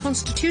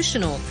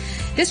unconstitutional.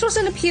 This was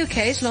an appeal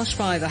case lodged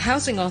by the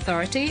Housing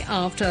Authority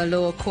after a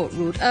lower court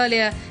ruled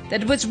earlier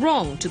that it was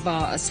wrong to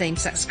bar a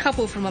same-sex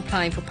couple from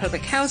applying for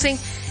public housing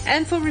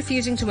and for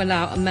refusing to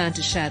allow a man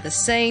to share the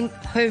same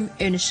home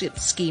ownership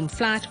scheme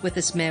flat with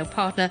his male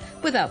partner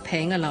without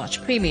paying a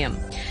large premium.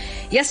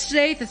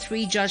 Yesterday, the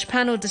three-judge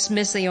panel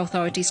dismissed the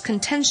authority's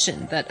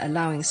contention that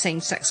allowing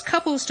same-sex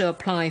couples to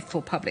apply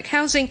for public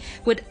housing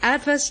would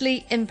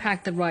adversely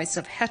impact the rights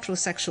of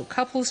heterosexual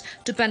couples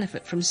to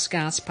benefit from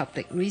scarce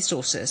public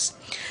resources.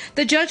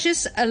 The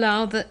judges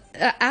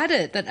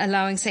added that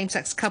allowing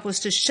same-sex couples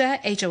to share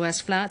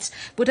HOS flats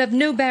would have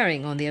no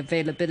bearing on the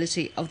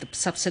availability of the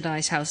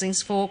subsidised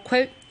housings for,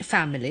 quote,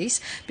 families,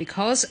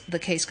 because the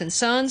case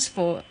concerns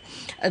for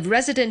a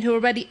resident who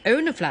already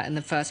owned a flat in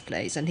the first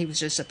place and he was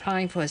just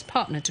applying for his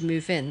partner to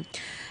move in.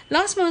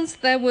 Last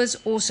month, there was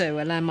also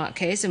a landmark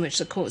case in which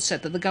the court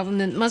said that the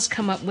government must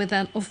come up with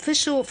an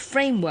official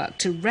framework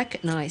to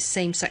recognise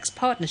same-sex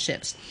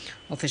partnerships.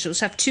 Officials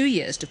have 2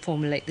 years to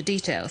formulate the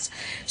details.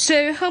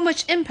 So how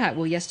much impact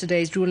will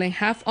yesterday's ruling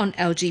have on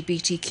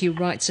LGBTQ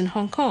rights in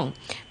Hong Kong?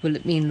 Will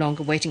it mean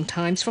longer waiting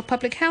times for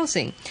public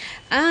housing?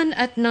 And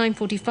at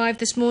 9:45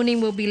 this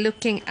morning, we'll be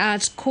looking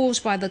at calls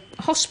by the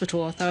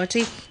hospital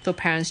authority for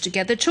parents to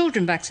get their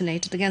children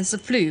vaccinated against the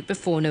flu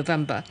before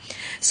November.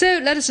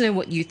 So let us know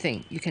what you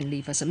think. You can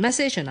leave us a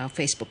message on our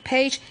Facebook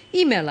page,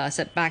 email us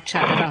at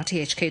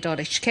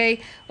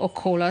backchat@rthk.hk or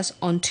call us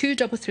on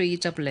 233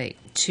 88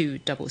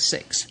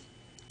 266.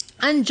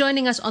 And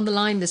joining us on the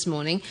line this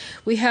morning,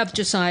 we have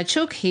Josiah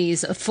Chook.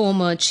 He's a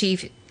former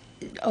chief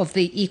of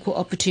the Equal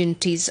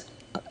Opportunities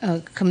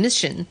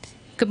Commission.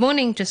 Good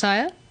morning,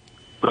 Josiah.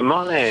 Good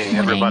morning,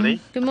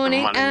 everybody. Good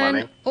morning. And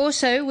morning.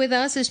 also with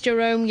us is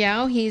Jerome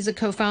Yao. He's a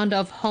co-founder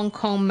of Hong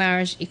Kong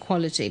Marriage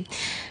Equality.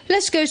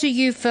 Let's go to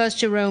you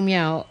first, Jerome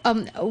Yao.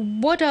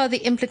 What are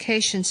the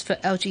implications for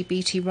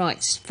LGBT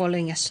rights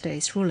following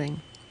yesterday's ruling?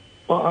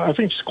 Well, I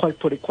think just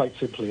put it quite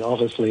simply.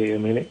 Obviously, I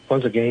mean,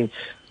 once again,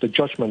 the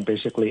judgment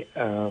basically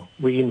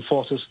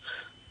reinforces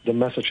the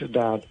message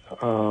that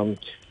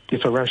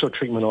differential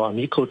treatment or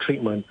unequal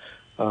treatment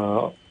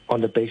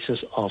on the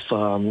basis of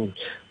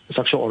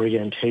sexual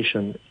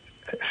orientation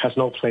has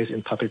no place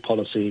in public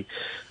policy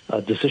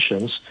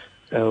decisions.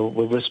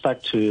 With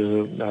respect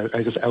to,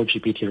 I guess,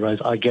 LGBT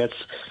rights, I guess,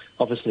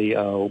 obviously,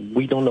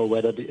 we don't know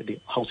whether the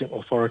Housing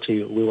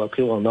Authority will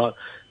appeal or not,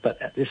 but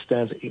at this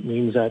stance, it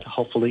means that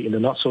hopefully in the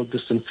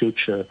not-so-distant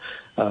future,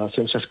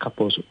 same-sex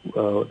couples,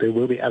 they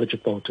will be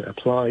eligible to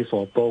apply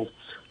for both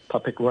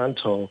public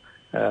rental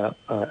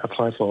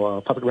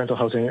public rental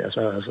housing as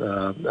well as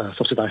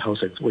subsidized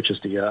housing, which is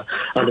the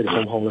under the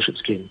home ownership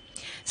scheme.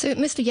 So,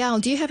 Mr. Yao,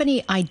 do you have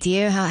any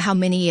idea how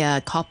many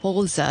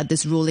couples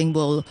this ruling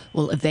will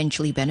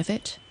eventually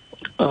benefit?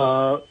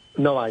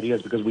 No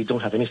ideas, because we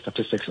don't have any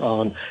statistics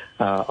on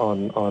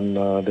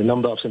the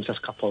number of same-sex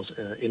couples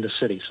in the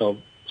city. So,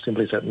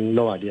 simply said,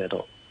 no idea at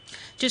all.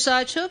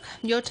 Josiah Chook,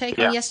 your take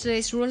on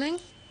yesterday's ruling?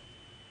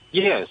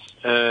 Yes,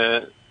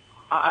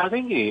 I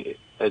think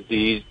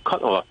the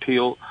Court of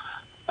Appeal,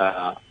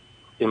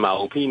 in my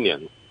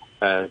opinion,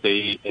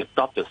 they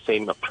adopt the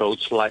same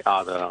approach like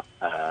other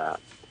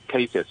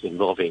cases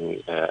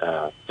involving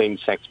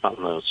same-sex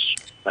partners'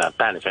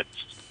 benefits.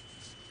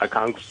 I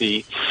can't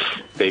see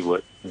they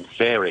would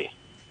vary.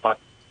 But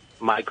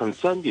my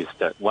concern is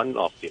that one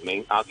of the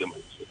main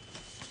arguments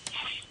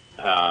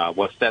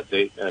was that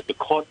the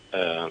court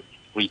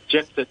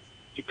rejected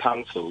the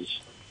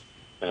council's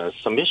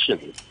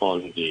submission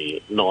on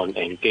the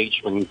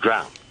non-engagement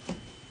ground.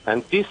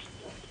 And this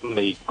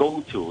may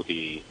go to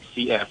the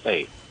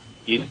CFA.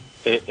 In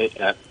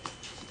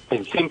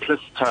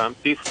simplest terms,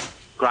 this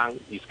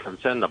ground is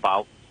concerned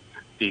about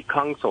the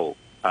council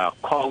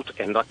quote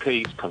another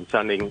case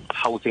concerning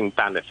housing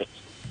benefits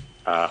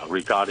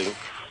regarding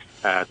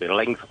the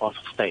length of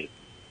stay.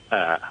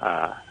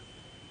 The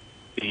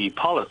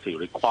policy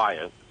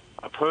requires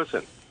a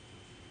person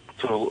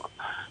to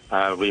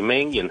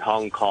remain in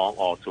Hong Kong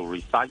or to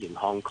reside in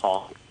Hong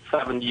Kong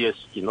 7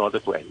 years in order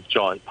to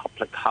enjoy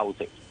public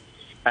housing.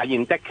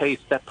 In that case,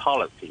 that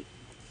policy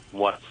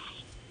was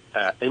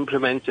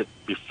implemented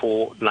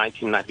before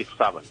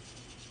 1997.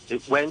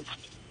 It went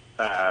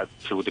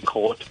to the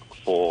court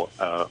for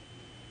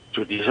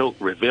judicial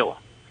review.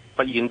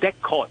 But in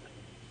that court,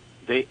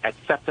 they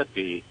accepted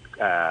the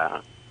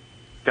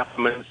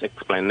government's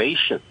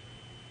explanation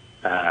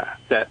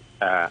that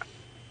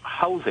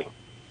housing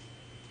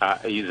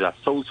is a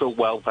social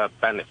welfare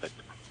benefit.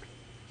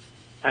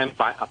 And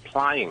by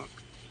applying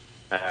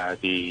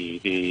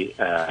the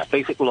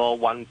Basic Law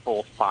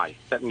 145,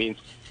 that means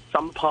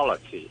some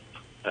policy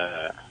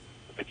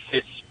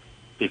exists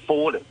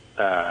before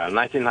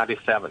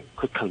 1997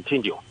 could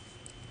continue.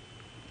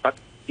 But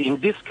in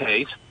this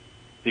case,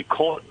 the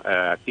court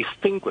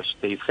distinguished,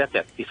 they said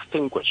that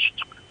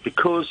distinguished,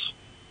 because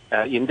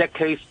in that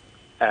case,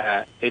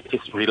 it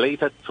is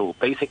related to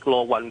Basic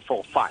Law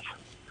 145.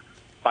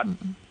 But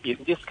in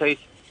this case,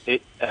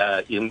 it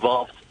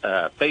involves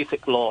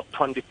Basic Law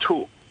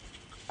 22,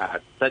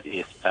 that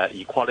is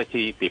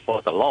equality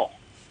before the law.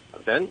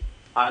 Then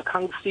I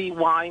can't see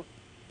why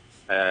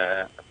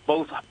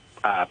both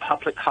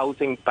public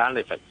housing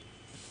benefits,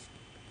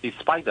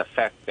 despite the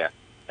fact that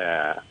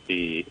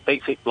the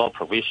basic law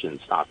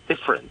provisions are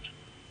different,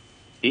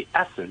 the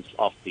essence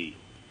of the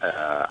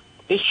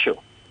issue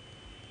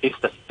is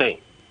the same.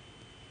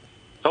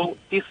 So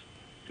this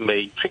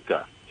may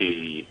trigger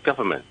the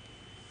government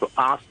to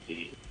ask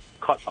the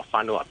Court of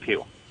Final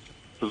Appeal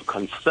to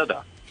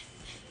consider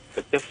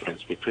the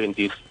difference between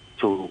these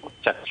two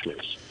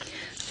judgments.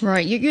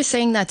 Right. You're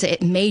saying that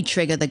it may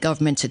trigger the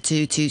government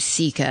to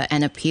seek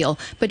an appeal.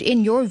 But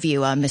in your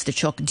view, Mr.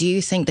 Chok, do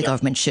you think the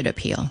government should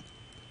appeal?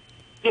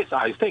 Yes,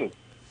 I think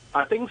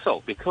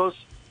so, because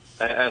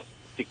as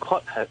the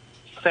court has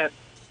said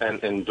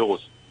and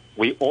endorsed,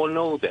 we all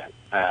know that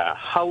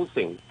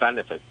housing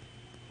benefits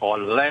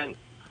on land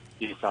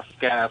is a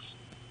scarce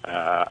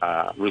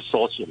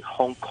resource in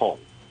Hong Kong.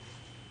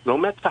 No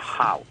matter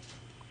how,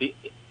 the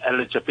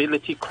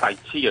eligibility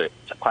criteria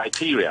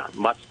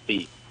must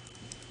be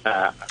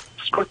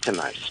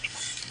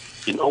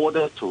scrutinized in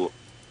order to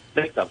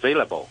make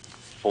available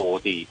for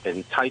the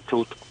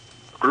entitled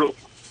group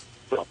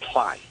to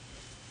apply.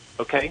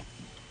 Okay?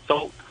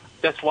 So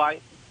that's why,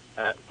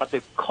 but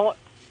the court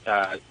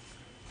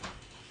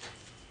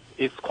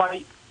is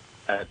quite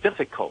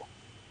difficult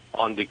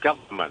on the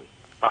government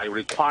by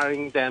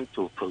requiring them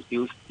to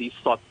produce these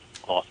sort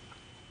of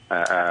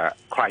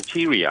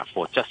criteria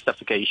for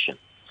justification.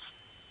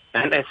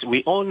 And as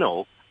we all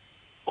know,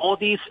 all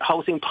these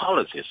housing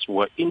policies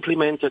were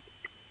implemented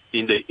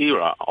in the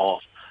era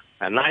of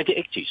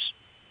 1980s.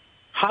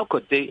 How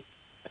could they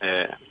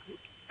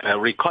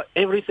record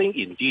everything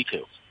in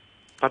details?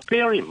 But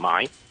bear in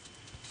mind,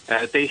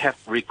 they have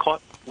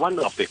recorded one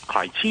of the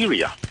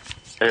criteria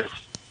as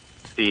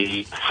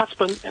the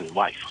husband and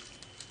wife.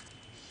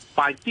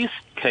 By this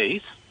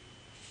case,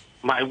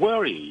 my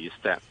worry is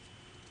that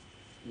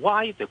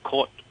why the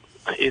court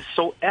is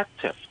so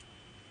active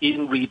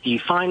in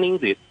redefining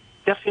the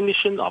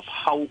definition of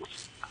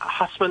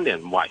husband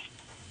and wife.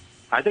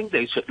 I think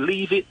they should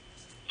leave it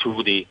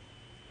to the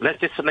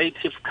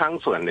Legislative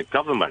Council and the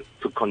government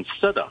to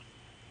consider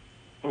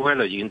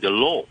whether in the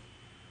law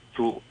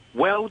to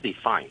well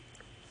define.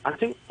 I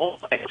think all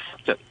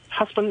accepted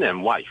husband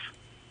and wife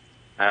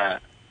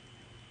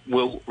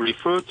will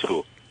refer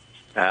to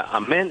a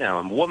man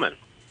and a woman.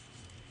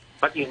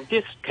 But in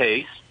this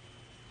case,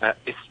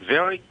 it's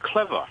very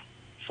clever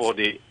for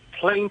the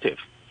plaintiff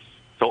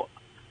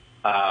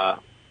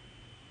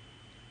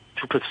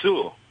to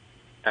pursue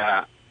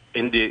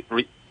in the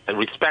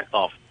respect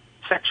of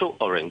sexual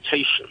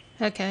orientation.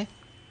 Okay.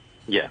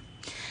 Yeah.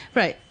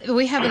 Right.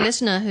 We have a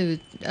listener who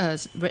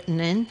has written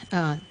in.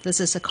 This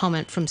is a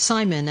comment from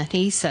Simon, and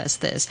he says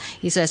this.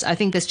 He says, I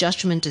think this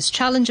judgment is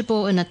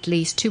challengeable in at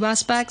least two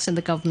aspects, and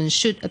the government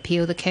should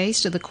appeal the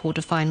case to the Court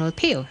of Final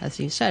Appeal, as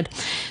you said.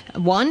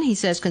 One, he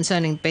says,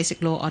 concerning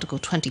Basic Law Article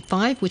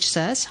 25, which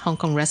says Hong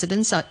Kong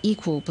residents are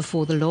equal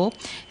before the law.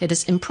 It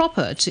is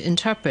improper to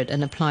interpret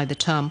and apply the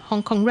term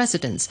Hong Kong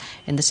residents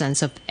in the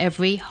sense of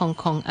every Hong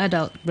Kong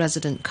adult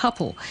resident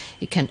couple.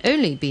 It can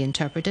only be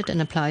interpreted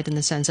and applied in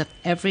the sense of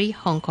every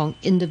Hong Kong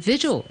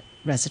individual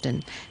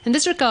resident. In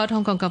this regard,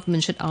 Hong Kong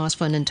government should ask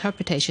for an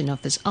interpretation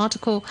of this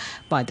article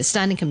by the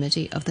Standing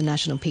Committee of the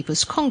National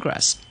People's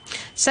Congress.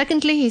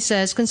 Secondly, he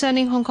says,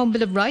 concerning Hong Kong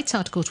Bill of Rights,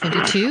 Article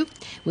 22,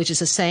 which is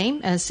the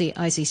same as the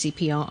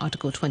ICCPR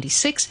Article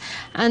 26,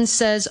 and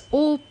says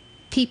all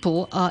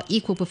people are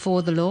equal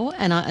before the law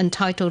and are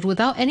entitled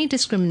without any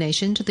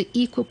discrimination to the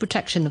equal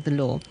protection of the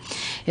law.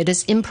 It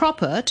is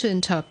improper to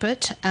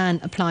interpret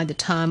and apply the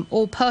term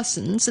all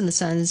persons in the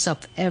sense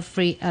of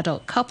every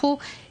adult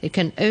couple. It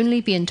can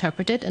only be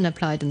interpreted and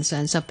applied in the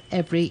sense of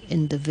every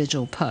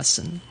individual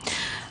person.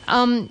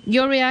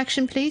 Your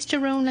reaction, please,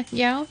 Jerome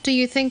Yao? Do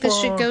you think this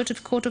should go to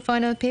the Court of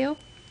Final Appeal?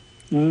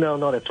 No,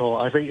 not at all.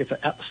 I think it's an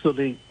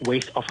absolutely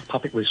waste of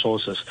public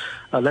resources.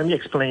 Let me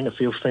explain a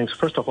few things.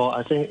 First of all,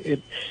 I think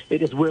it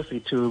is worthy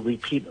to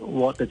repeat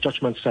what the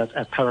judgment says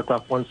at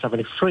paragraph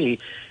 173.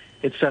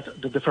 It says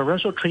the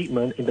differential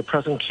treatment in the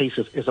present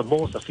cases is a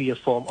more severe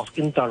form of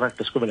indirect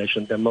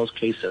discrimination than most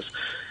cases.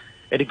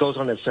 And it goes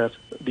on and says,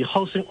 the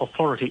housing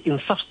authority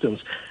in substance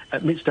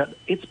admits that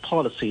its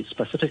policy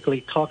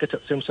specifically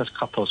targeted same-sex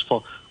couples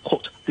for,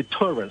 quote,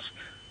 deterrence.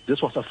 This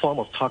was a form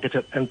of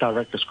targeted and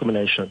direct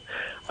discrimination.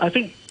 I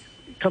think,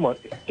 come on,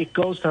 it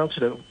goes down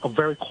to a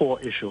very core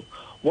issue.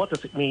 What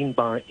does it mean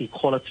by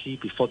equality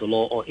before the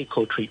law or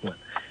equal treatment?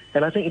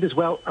 And I think it is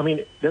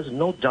there's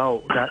no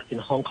doubt that in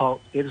Hong Kong,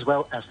 it is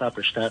well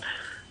established that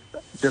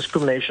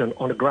discrimination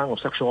on the ground of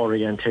sexual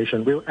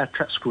orientation will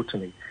attract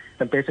scrutiny.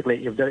 And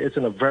basically, if there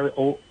isn't a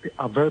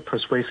very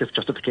persuasive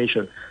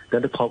justification,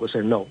 then the court will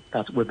say, no,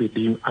 that would be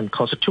deemed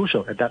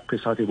unconstitutional. And that's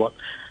precisely what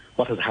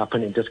has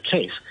happened in this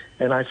case.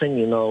 And I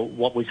think,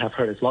 what we have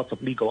heard is lots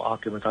of legal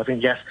arguments. I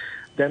think, yes,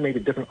 there may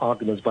be different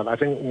arguments, but I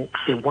think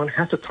if one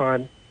has the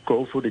time,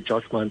 go through the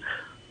judgment,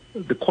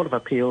 the Court of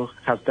Appeal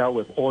has dealt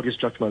with all these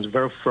judgments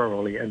very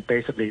thoroughly, and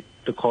basically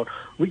the court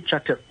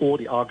rejected all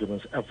the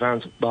arguments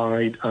advanced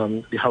by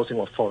the housing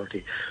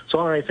authority. So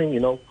I think,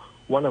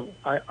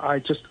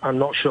 I'm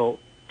not sure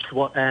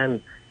what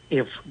end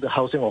if the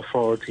housing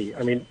authority,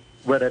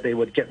 whether they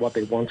would get what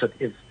they wanted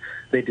if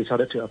they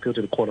decided to appeal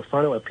to the Court of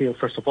Final Appeal,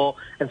 first of all.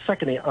 And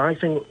secondly, I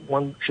think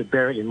one should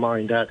bear in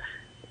mind that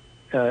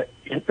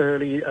in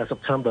early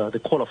September, the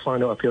Court of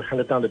Final Appeal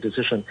handed down the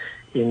decision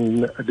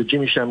in the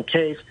Jimmy Sham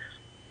case,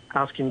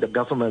 asking the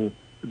government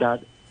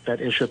that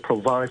it should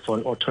provide for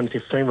an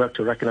alternative framework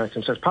to recognize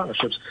same-sex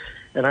partnerships.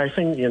 And I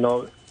think,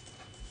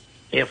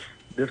 if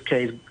this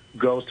case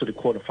goes to the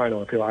Court of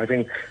Final Appeal, I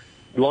think,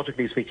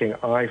 logically speaking,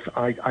 I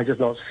just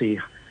not see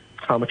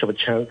how much of a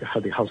chance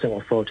the housing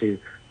authority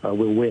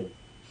will win.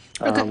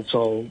 Okay.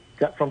 So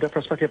from that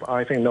perspective,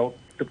 I think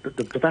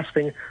the best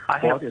thing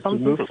is to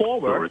move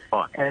forward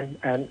and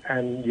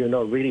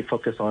really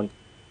focus on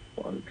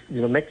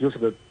make use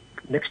of the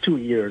next 2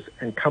 years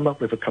and come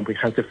up with a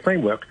comprehensive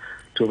framework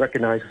to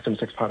recognize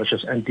same-sex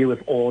partnerships and deal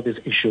with all these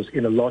issues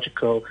in a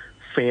logical,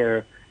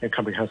 fair, and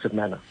comprehensive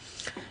manner.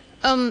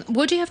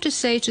 What do you have to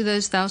say to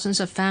those thousands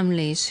of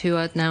families who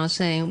are now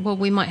saying, well,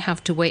 we might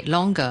have to wait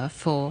longer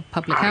for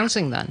public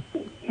housing then?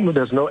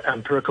 There's no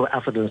empirical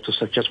evidence to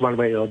suggest one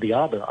way or the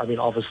other.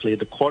 Obviously,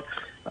 the court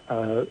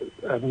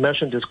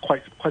mentioned this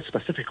quite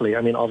specifically.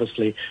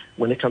 Obviously,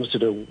 when it comes to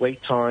the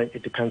wait time,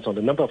 it depends on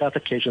the number of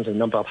applications and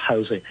number of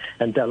housing,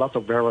 and there are lots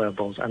of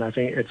variables. And I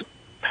think it's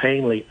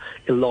plainly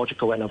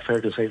illogical and unfair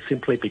to say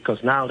simply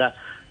because now that,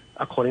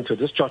 according to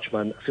this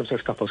judgment,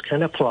 same-sex couples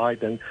can apply,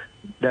 then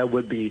there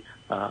would be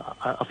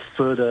a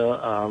further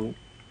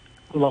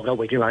longer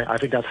waiting line. I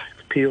think that's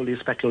purely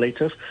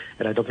speculative,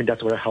 and I don't think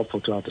that's very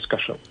helpful to our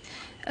discussion.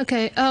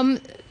 Okay. I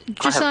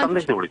have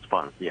something to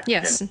respond.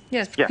 Yes,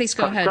 please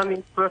go ahead.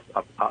 Concerning first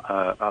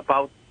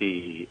about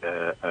the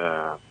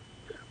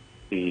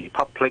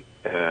public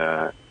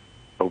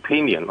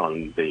opinion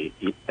on the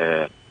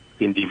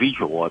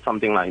individual or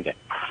something like that.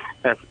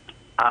 As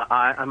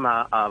I'm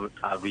a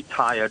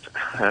retired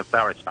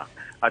barrister,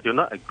 I do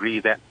not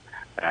agree that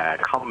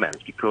comment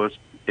because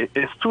it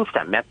is too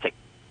schematic.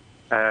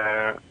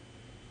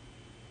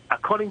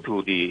 According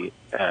to the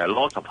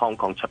Laws of Hong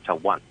Kong, Chapter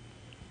 1,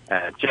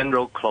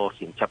 General Clause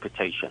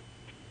Interpretation,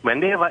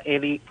 whenever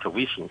any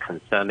provision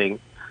concerning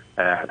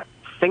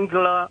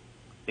singular,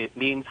 it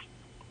means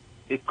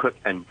it could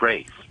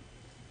embrace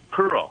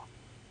plural.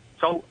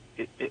 So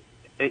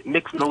it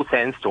makes no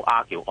sense to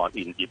argue on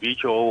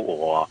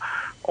individual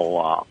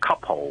or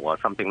couple or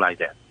something like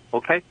that.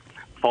 Okay?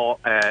 For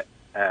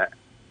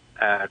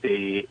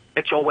the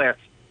HOS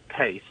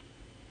case,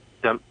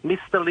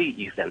 Mr. Lee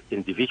is an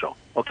individual,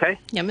 okay?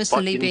 Yeah,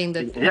 Mr. Lee being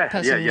the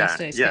person in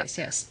yesterday's case,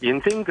 yes.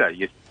 In Finger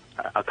is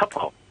a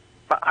couple,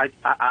 but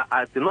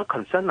I do not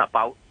concern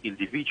about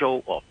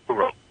individual or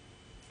plural.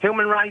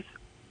 Human rights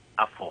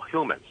are for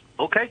humans,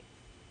 okay?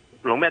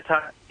 No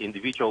matter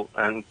individual,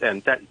 and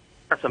that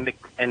doesn't make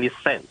any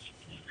sense.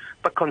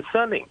 But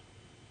concerning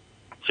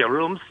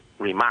Jerome's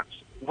remarks,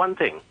 one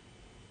thing,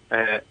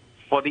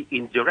 for the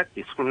indirect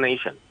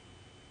discrimination,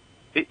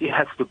 it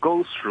has to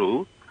go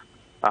through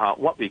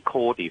what we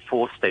call the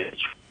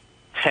 4-stage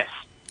test.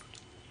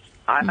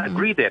 I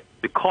agree that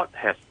the court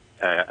has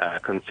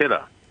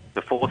considered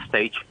the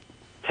 4-stage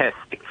test,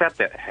 except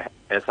that,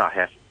 as I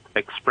have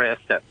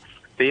expressed, that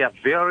they are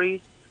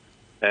very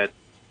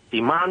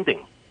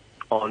demanding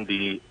on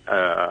the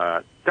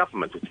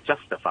government to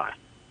justify.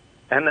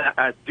 And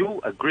I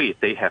do agree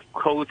they have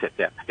quoted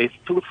that it's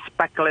too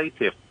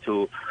speculative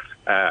to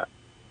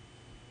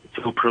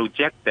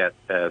project that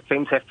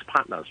same-sex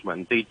partners,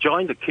 when they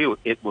join the queue,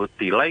 it will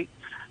delay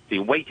the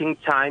waiting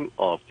time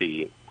of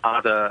the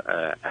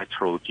other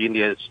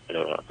heterogeneous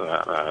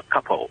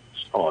couples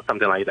or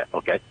something like that,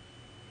 okay?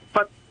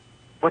 But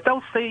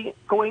without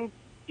going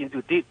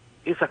into deep,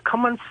 it's a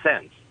common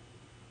sense.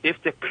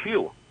 If the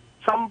queue,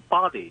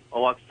 somebody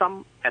or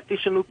some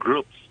additional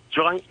groups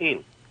join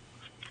in,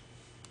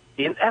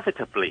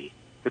 inevitably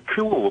the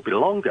queue will be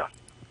longer.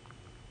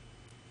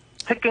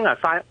 Taking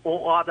aside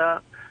all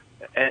other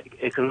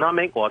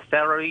economic or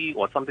salary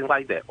or something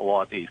like that,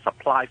 or the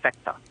supply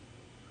factor,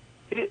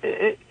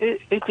 it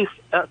is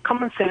a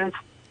common sense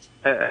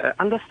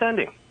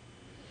understanding.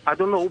 I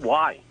don't know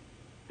why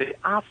they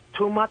ask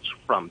too much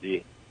from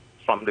the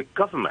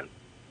government,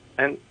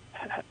 and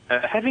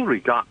having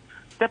regard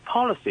that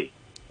policy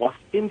was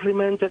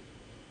implemented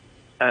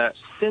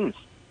since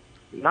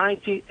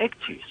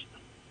 1980s.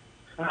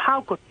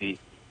 How could the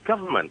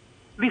government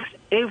list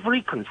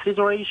every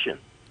consideration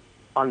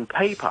on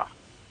paper?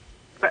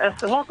 But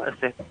as long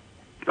as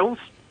those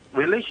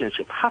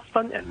relationship,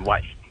 husband and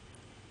wife,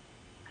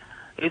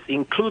 is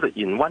included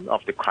in one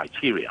of the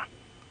criteria,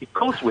 it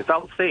goes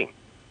without saying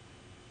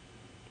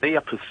they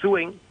are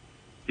pursuing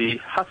the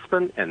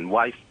husband and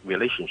wife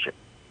relationship.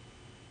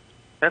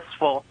 As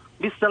for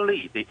Mr.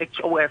 Lee, the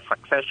HOS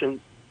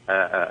succession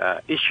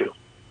issue,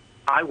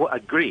 I will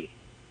agree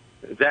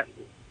that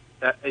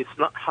it's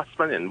not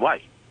husband and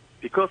wife,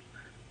 because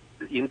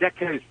in that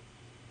case,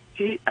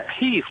 he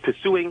is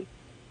pursuing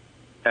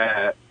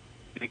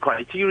the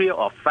criteria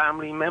of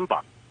family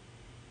member.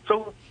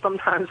 So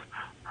sometimes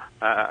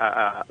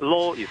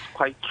law is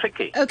quite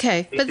tricky.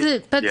 Okay, but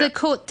the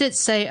court did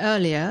say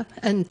earlier,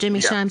 in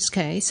Jimmy Sham's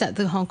case, that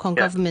the Hong Kong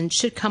government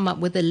should come up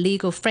with a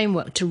legal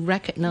framework to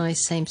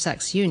recognise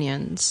same-sex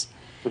unions.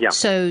 Yeah.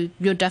 So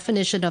your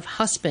definition of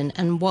husband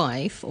and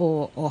wife,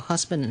 or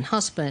husband and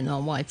husband,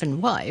 or wife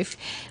and wife,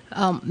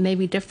 may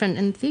be different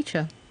in the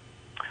future.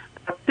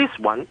 But this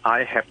one,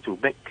 I have to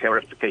make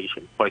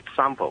clarification. For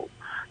example,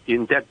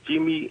 in that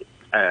Jimmy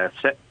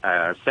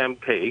Sam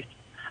case,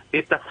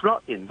 it does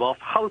not involve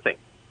housing.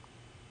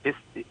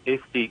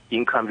 It's the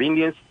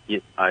inconvenience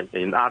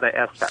in other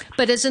aspects.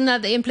 But isn't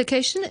that the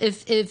implication?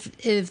 If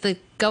the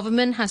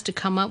government has to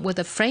come up with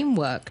a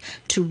framework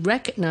to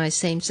recognize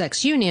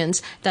same-sex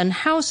unions, then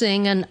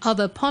housing and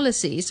other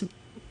policies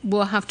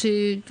will have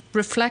to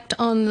reflect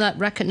on that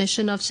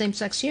recognition of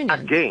same-sex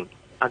unions.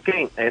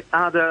 Again,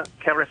 another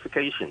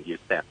clarification is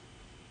that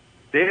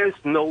there is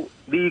no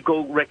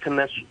legal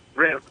recognition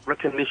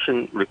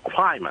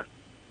requirement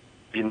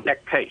in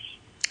that case.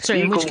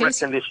 Sorry, legal in which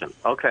case? Recognition.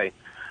 Okay.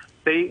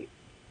 The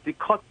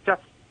court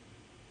just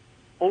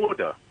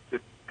order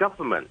the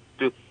government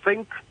to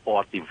think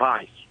or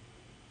devise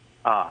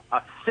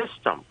a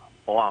system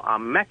or a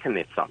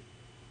mechanism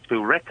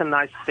to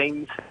recognize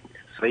same-sex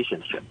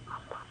relationship.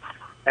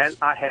 And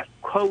I have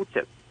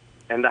quoted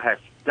and I have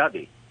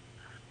studied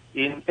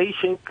in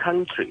Asian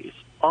countries,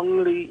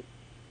 only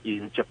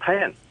in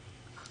Japan,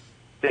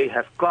 they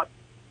have got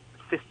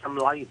a system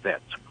like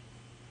that.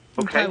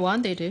 In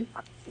Taiwan, they do.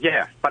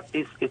 Yeah, but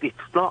it is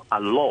not a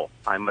law,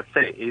 I must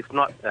say. It's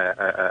not.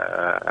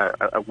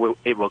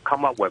 It will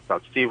come up with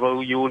a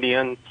civil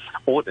union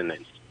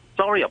ordinance.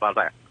 Sorry about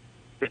that.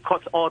 The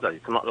court's order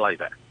is not like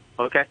that.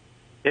 Okay,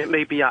 it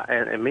may be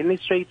an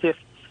administrative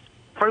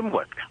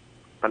framework,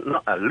 but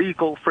not a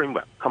legal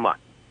framework. Come on.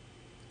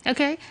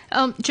 Okay,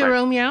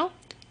 Jerome Yao.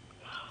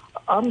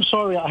 I'm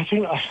sorry. I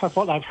think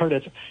what I've heard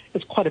is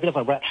it's quite a bit of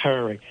a red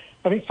herring.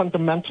 I think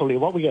fundamentally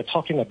what we are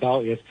talking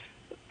about is,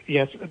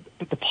 yes,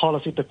 the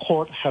policy, the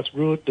court has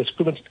ruled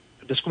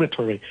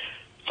discriminatory.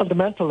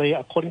 Fundamentally,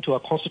 according to our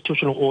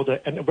constitutional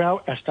order and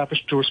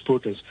well-established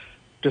jurisprudence,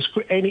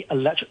 any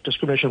alleged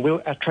discrimination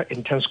will attract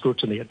intense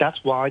scrutiny.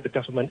 That's why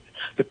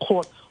the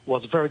court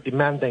was very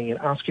demanding in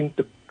asking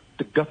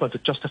the government to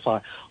justify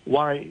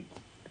why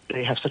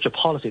they have such a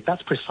policy.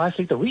 That's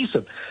precisely the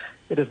reason.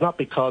 It is not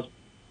because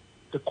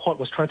the court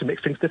was trying to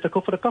make things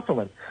difficult for the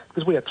government,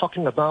 because we are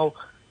talking about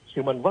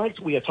human rights,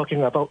 we are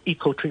talking about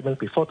equal treatment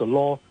before the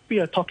law, we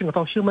are talking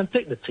about human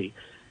dignity.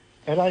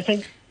 And I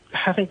think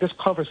having this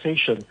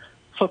conversation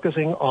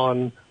focusing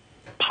on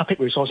public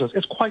resources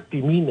is quite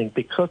demeaning,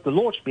 because the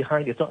logic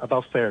behind it is not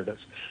about fairness.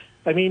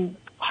 I mean,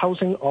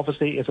 housing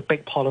obviously is a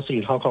big policy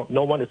in Hong Kong.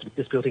 No one is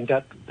disputing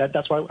that.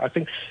 That's why I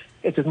think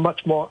it is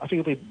much more. I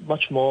think it will be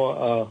much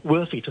more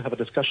worthy to have a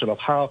discussion of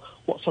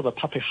what sort of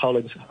public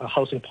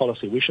housing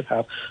policy we should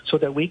have, so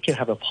that we can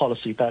have a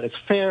policy that is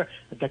fair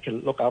and that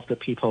can look after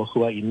people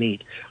who are in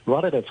need,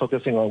 rather than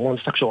focusing on one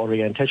sexual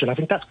orientation. I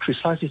think that's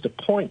precisely the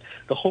point.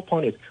 The whole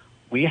point is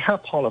we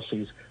have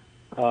policies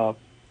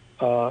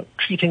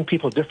treating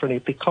people differently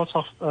because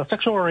of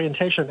sexual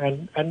orientation,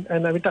 and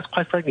I mean, that's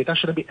quite frankly, that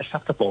shouldn't be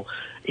acceptable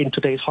in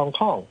today's Hong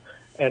Kong.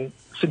 And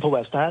simple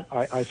as that,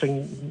 I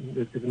think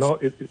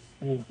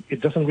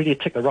it doesn't really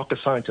take a rocket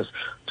scientist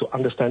to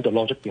understand the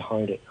logic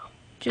behind it.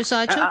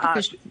 Josiah,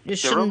 because it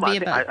shouldn't be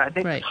about. I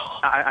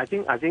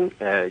think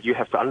you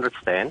have to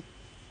understand,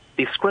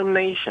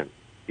 discrimination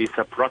is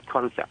a broad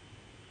concept,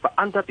 but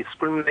under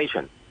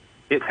discrimination,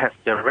 it has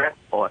direct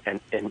or an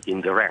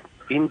indirect.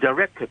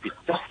 Indirect could be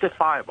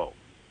justifiable,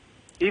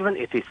 even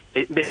if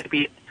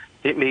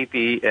it may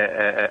be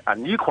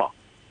unequal.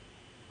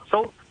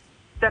 So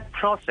that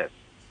process,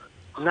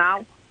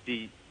 now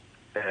the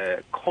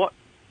Court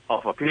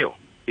of Appeal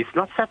is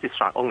not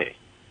satisfied only,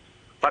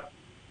 but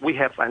we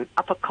have an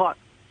upper court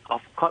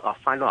of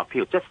final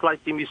appeal, just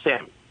like Jimmy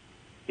Sam.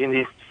 In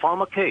his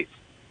former case,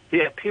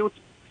 he appealed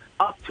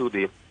up to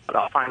the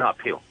final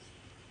appeal,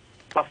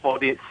 but for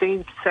the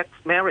same-sex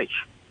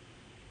marriage,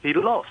 he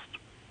lost.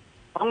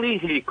 Only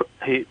he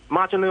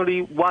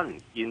marginally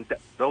won in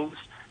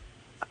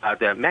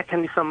the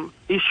mechanism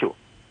issue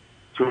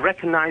to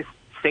recognize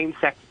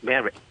same-sex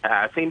marriage,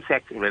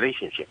 same-sex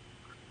relationship.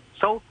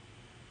 So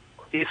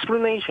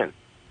discrimination,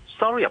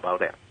 sorry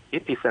about that.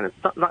 It is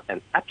not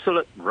an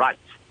absolute right.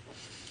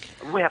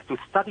 We have to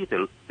study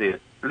the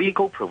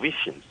legal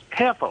provisions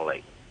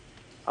carefully.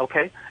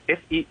 Okay, if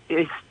it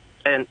is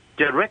a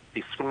direct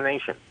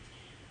discrimination,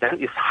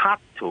 then it's hard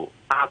to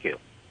argue.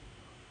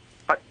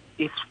 But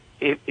if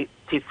it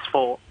is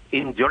for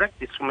indirect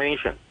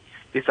discrimination,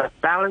 it's a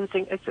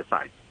balancing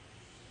exercise.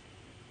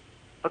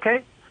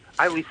 Okay?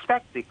 I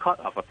respect the Court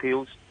of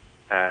Appeal's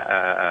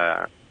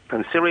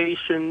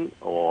consideration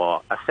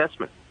or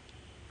assessment,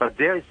 but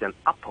there is an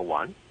upper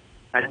one,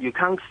 and you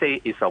can't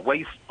say it's a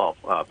waste of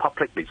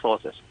public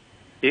resources.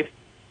 If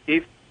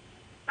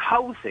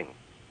housing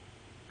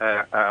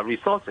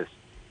resources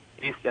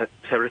is a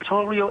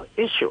territorial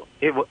issue,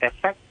 it will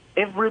affect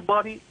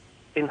everybody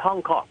in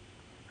Hong Kong.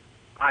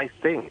 I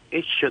think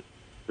it should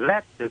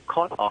let the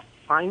Court of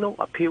Final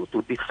Appeal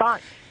to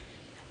decide.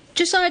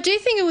 Josiah, do you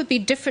think it would be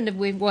different if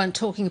we weren't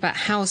talking about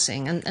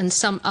housing and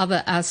some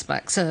other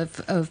aspects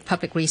of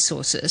public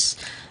resources?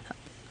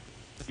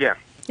 Yeah.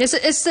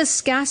 It's the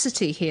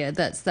scarcity here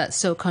that's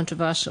so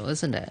controversial,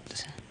 isn't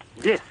it?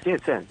 Yes.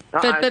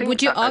 But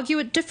would you argue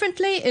it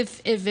differently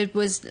if it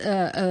was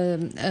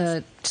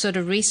a sort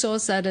of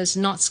resource that is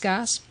not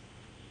scarce?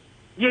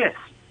 Yes,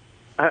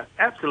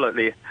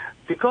 absolutely.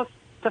 Because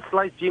just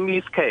like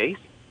Jimmy's case,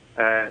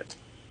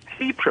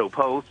 he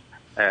proposed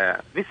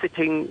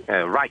visiting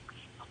rights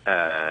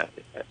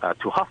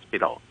to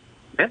hospital.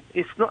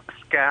 It's not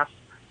scarce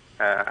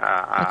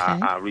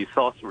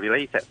resource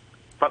related.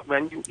 But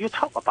when you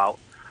talk about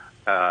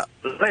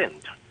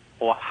land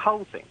or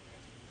housing,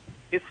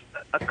 it's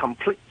a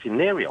complete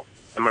scenario.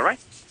 Am I right?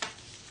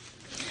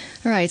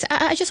 Right.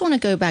 I just want to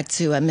go back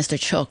to Mr.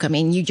 Chok. I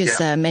mean, you just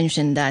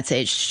mentioned that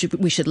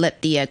we should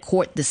let the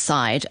court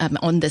decide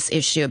on this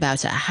issue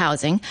about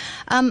housing.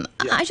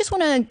 I just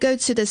want to go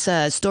to this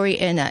story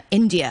in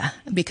India,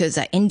 because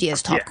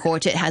India's top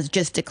court, it has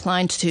just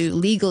declined to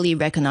legally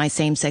recognize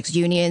same-sex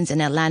unions in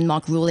a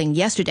landmark ruling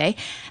yesterday.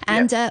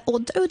 And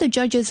although the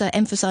judges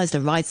emphasized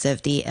the rights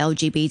of the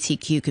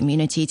LGBTQ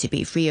community to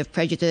be free of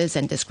prejudice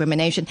and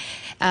discrimination,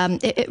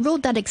 it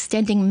ruled that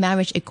extending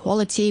marriage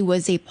equality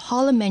was a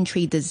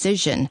parliamentary decision.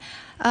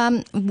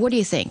 What do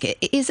you think?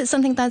 Is it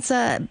something that's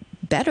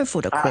better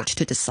for the court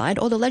to decide,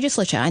 or the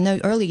legislature? I know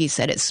earlier you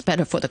said it's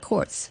better for the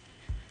courts.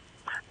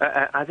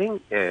 I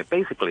think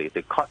basically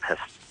the court has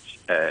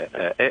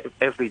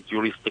every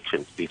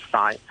jurisdiction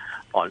decide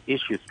on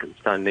issues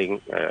concerning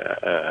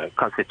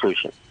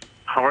constitution.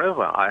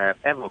 However, I have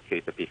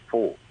advocated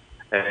before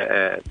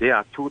there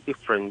are two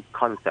different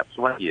concepts.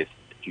 One is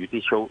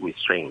judicial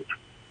restraint.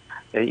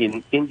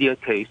 In India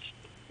case,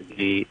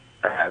 the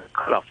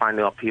Court of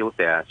Final Appeal,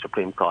 the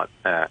Supreme Court,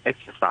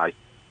 exercised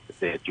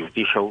the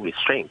judicial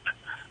restraint,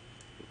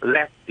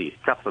 let the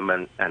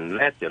government and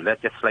let the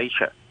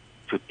legislature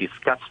to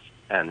discuss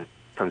and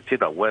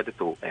consider whether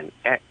to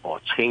enact or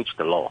change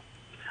the law.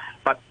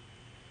 But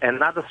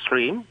another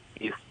stream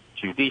is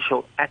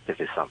judicial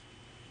activism.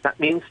 That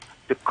means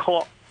the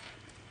court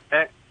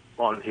act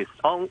on his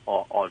own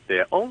or on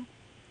their own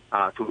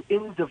to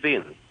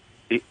intervene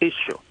the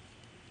issue.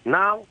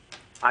 Now,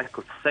 I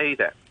could say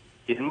that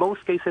in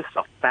most cases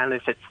of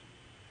benefits,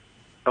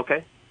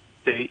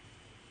 they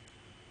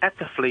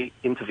actively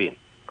intervene.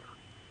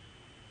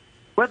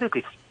 Whether it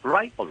is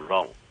right or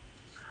wrong,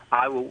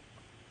 I will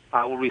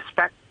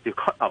respect the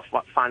Court of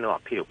Final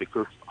Appeal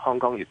because Hong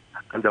Kong is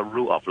under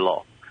rule of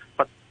law.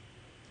 But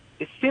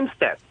it seems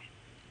that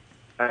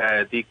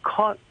the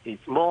court is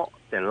more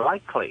than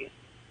likely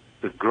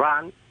to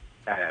grant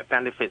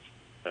benefits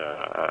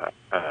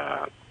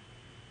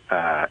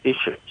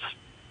issues.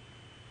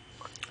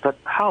 But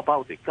how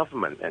about the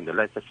government and the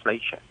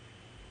legislature?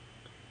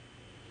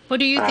 What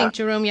do you think,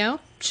 Jerome Yao?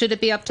 Should it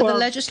be up to the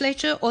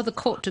legislature or the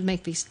court to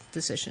make these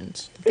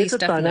decisions? It's a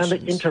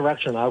dynamic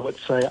interaction, I would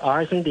say.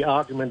 I think the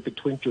argument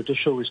between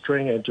judicial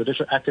restraint and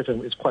judicial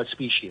activism is quite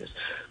specious.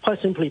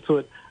 Quite simply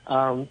put,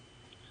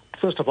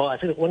 first of all, I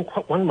think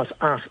one must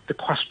ask the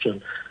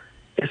question: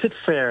 is it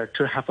fair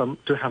to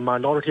have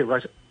minority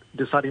rights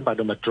decided by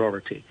the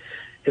majority?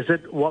 Is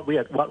it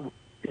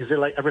is it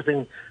like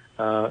everything?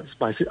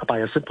 By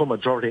a simple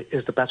majority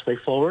is the best way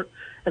forward.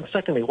 And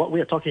secondly, what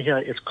we are talking here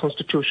is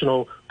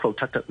constitutional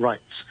protected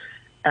rights.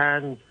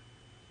 And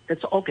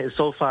it's okay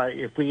so far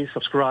if we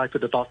subscribe to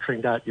the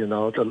doctrine that,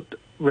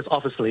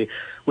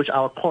 which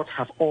our courts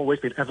have always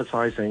been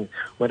emphasizing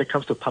when it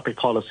comes to public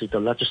policy, the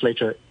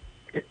legislature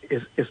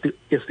is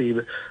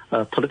the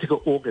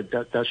political organ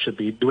that should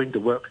be doing the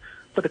work.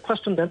 But the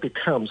question then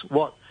becomes,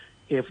 what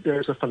if there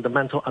is a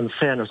fundamental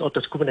unfairness or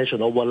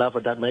discrimination or whatever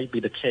that may be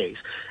the case,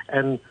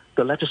 and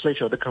the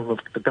legislature or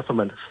the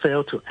government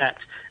fail to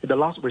act? The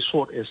last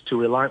resort is to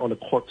rely on the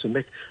court to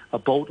make a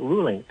bold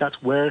ruling. That's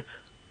where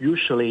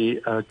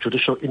usually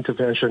judicial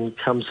intervention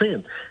comes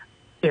in.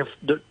 If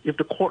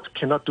the court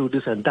cannot do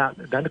this and that,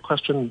 then the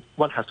question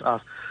one has to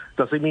ask: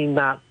 does it mean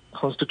that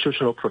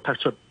constitutional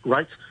protected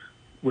rights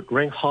would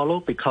ring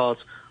hollow because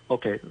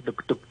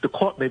the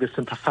court may be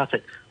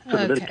sympathetic to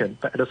the litigant,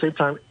 but at the same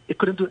time, it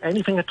couldn't do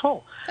anything at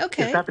all.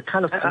 Okay. Is that the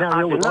kind of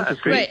scenario we want to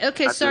see? Right,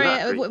 okay,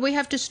 sorry, we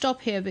have to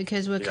stop here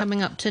because we're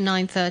coming up to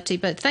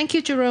 9:30. But thank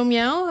you, Jerome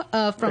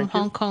Yao from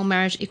Hong Kong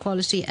Marriage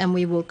Equality, and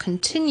we will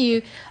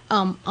continue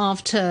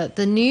after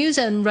the news.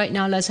 And right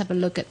now, let's have a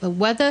look at the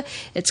weather.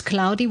 It's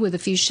cloudy with a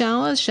few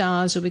showers.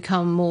 Showers will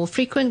become more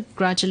frequent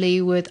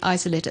gradually with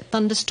isolated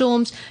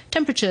thunderstorms.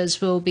 Temperatures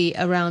will be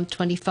around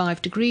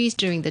 25 degrees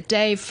during the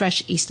day.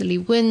 Fresh easterly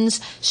winds,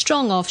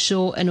 strong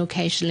offshore, and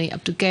occasionally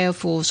up to gale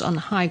force on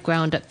high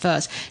ground at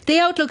first. The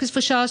outlook is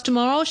for showers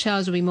tomorrow.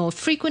 Showers will be more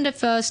frequent at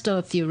first, still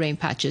a few rain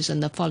patches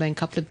in the following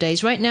couple of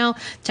days. Right now,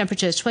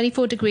 temperature is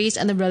 24 degrees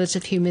and the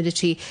relative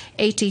humidity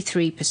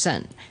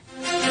 83%.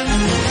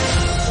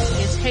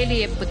 Here's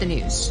Haley Ip with the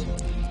news.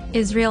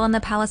 Israel and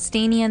the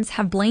Palestinians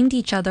have blamed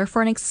each other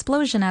for an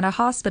explosion at a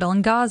hospital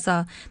in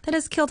Gaza that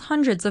has killed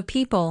hundreds of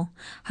people.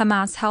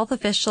 Hamas health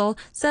official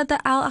said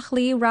the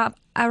Al-Ahli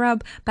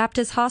Arab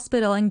Baptist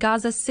Hospital in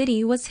Gaza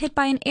City was hit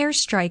by an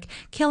airstrike,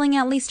 killing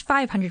at least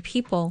 500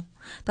 people.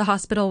 The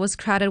hospital was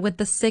crowded with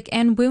the sick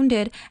and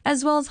wounded,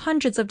 as well as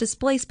hundreds of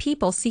displaced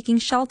people seeking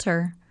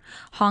shelter.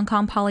 Hong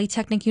Kong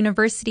Polytechnic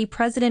University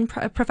President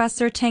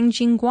Professor Tang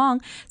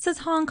Jingguang says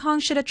Hong Kong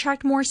should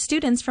attract more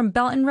students from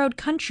Belt and Road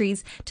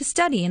countries to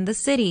study in the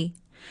city.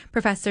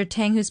 Professor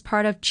Tang, who's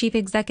part of Chief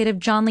Executive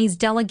John Lee's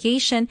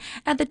delegation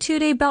at the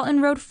two-day Belt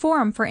and Road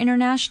Forum for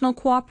International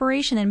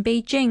Cooperation in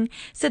Beijing,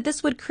 said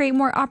this would create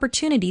more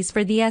opportunities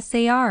for the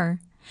SAR.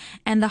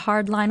 And the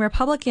hardline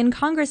Republican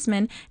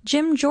Congressman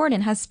Jim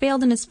Jordan has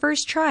failed in his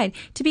first try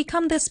to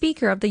become the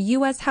Speaker of the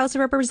U.S. House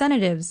of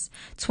Representatives.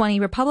 20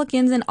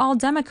 Republicans and all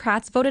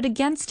Democrats voted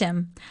against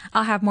him.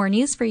 I'll have more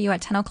news for you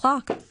at 10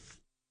 o'clock.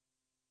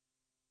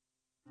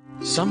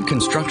 Some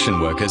construction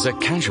workers are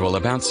casual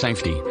about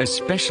safety,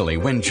 especially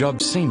when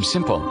jobs seem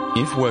simple.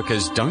 If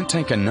workers don't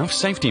take enough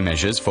safety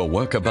measures for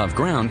work above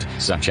ground,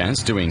 such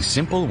as doing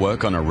simple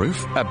work on a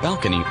roof, a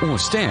balcony or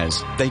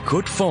stairs, they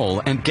could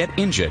fall and get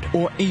injured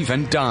or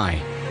even die.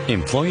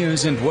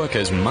 Employers and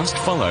workers must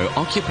follow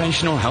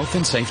occupational health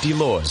and safety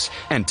laws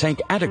and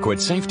take adequate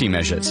safety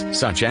measures,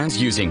 such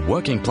as using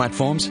working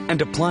platforms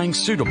and applying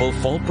suitable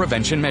fall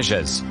prevention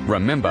measures.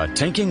 Remember,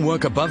 taking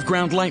work above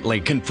ground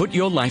lightly can put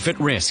your life at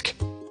risk.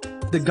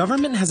 The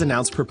government has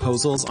announced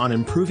proposals on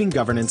improving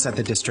governance at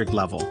the district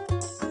level.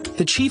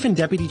 The Chief and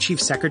Deputy Chief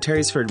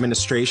Secretaries for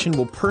Administration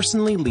will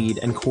personally lead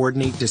and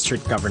coordinate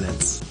district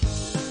governance.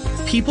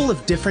 People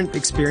of different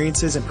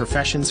experiences and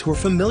professions who are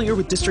familiar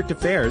with district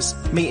affairs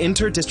may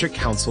enter district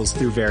councils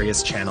through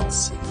various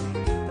channels.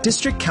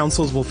 District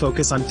councils will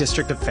focus on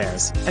district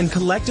affairs and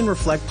collect and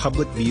reflect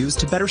public views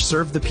to better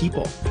serve the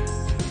people.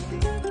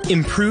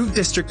 Improve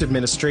district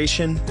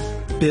administration,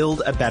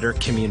 build a better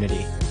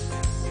community.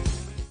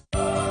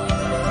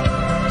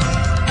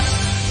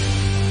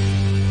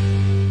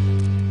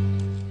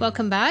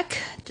 Welcome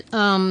back.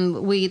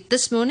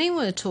 This morning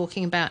we're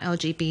talking about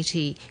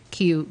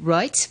LGBTQ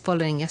rights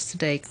following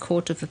yesterday's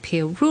Court of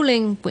Appeal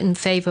ruling in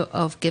favour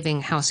of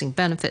giving housing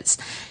benefits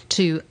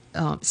to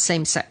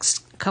same-sex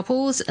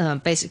couples.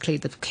 Basically,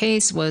 the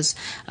case was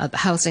the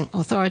Housing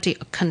Authority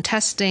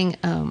contesting,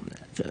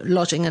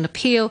 lodging an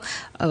appeal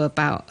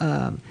about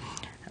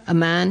a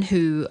man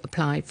who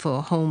applied for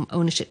a home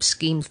ownership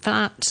scheme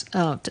flat,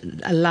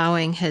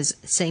 allowing his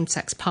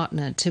same-sex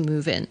partner to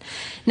move in.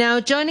 Now,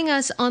 joining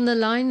us on the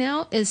line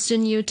now is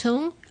Sun Yu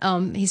Tung.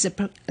 He's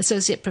an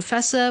associate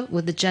professor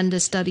with the Gender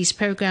Studies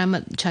program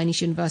at the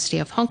Chinese University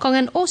of Hong Kong,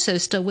 and also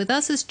still with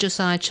us is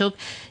Josiah Chuk.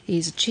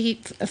 He's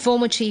a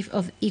former chief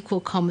of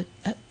Equal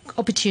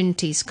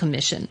Opportunities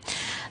Commission.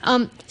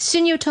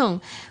 Sun Yu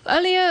Tung,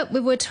 earlier we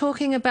were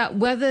talking about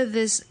whether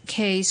this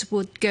case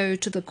would go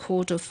to the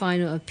Court of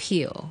Final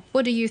Appeal.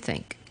 What do you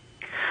think?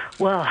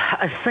 Well,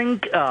 I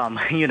think,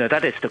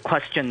 that is the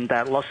question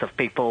that lots of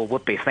people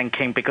would be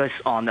thinking, because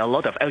on a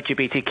lot of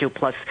LGBTQ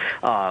plus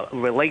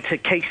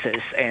related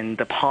cases in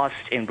the past,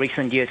 in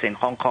recent years in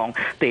Hong Kong,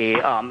 the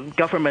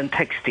government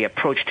takes the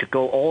approach to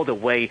go all the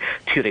way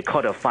to the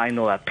Court of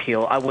Final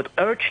Appeal. I would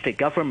urge the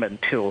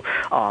government to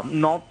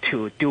not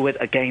to do it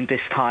again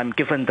this time,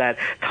 given that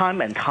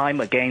time and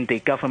time again the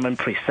government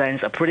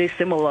presents a pretty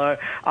similar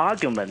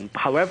argument.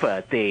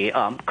 However, the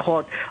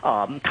court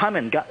time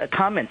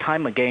and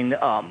time again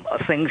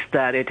thinks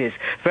that it is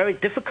very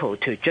difficult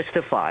to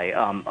justify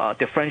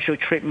differential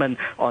treatment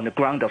on the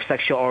ground of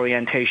sexual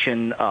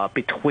orientation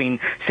between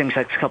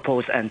same-sex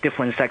couples and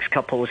different-sex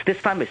couples.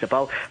 This time it's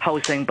about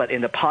housing, but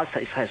in the past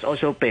it has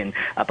also been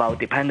about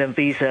dependent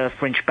visa,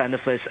 fringe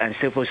benefits, and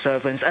civil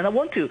servants. And I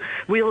want to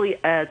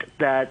really add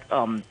that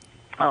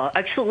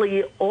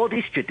actually, all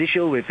these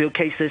judicial review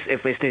cases,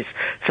 if it is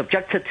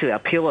subjected to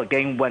appeal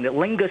again, when it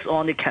lingers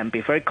on, it can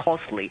be very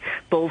costly,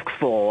 both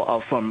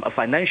for from a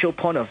financial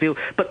point of view,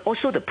 but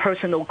also the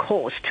personal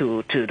cost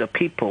to the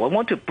people. I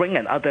want to bring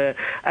another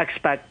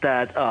aspect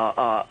that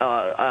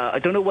I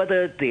don't know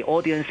whether the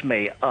audience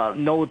may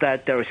know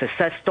that there is a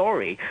sad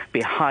story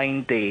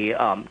behind the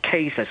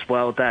case as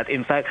well, that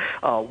in fact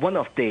one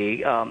of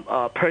the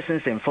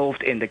persons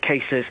involved in the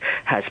cases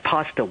has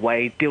passed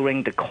away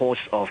during the course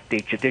of the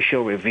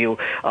judicial review.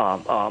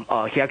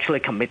 He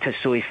actually committed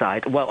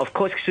suicide. Well, of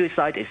course,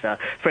 suicide is a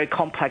very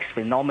complex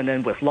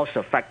phenomenon with lots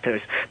of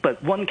factors,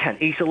 but one can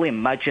easily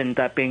imagine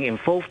that being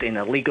involved in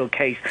a legal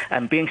case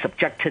and being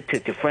subjected to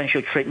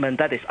differential treatment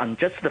that is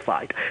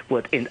unjustified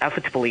would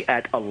inevitably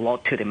add a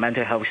lot to the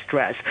mental health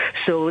stress.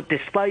 So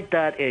despite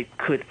that, it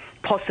could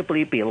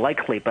possibly be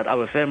likely, but I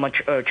would very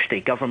much urge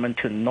the government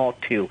to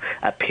not to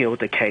appeal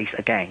the case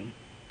again.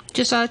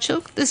 Josiah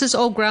Chuk, this is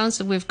all grounds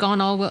that we've gone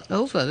all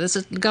over.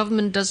 The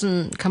government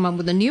doesn't come up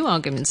with a new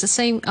argument. It's the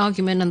same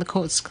argument, and the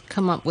courts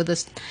come up with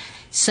the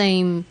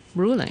same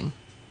ruling.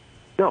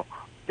 No,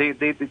 they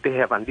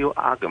have a new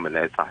argument,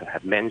 as I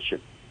have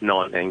mentioned,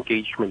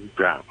 non-engagement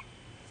ground.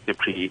 The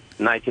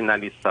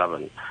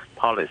pre-1997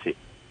 policy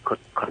could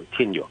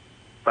continue,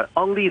 but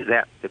only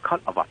that the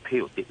Court of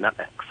Appeal did not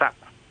accept.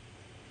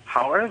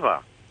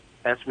 However,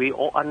 as we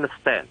all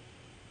understand,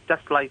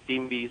 just like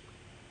Dimmy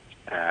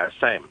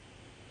Sam,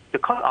 the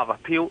Court of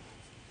Appeal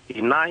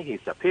denied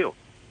his appeal.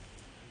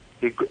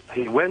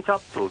 He went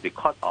up to the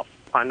Court of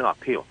Final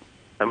Appeal.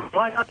 And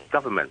why not the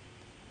government?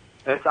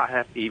 As I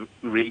have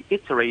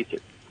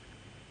reiterated,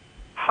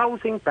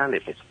 housing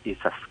benefits is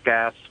a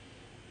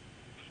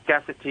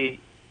scarcity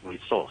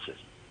resources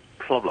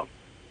problem.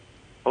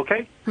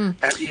 Okay? And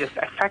it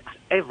affects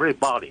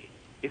everybody.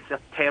 It's a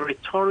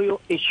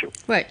territorial issue.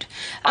 Right.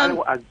 I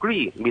will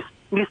agree.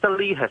 Mr.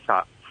 Lee has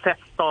a sad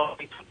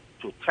story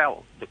to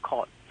tell the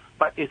court,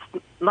 but it's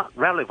not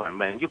relevant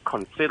when you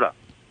consider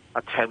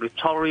a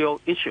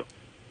territorial issue.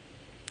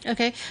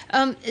 Okay.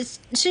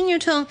 Sun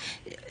Yutong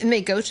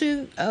may go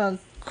to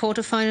Court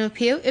of Final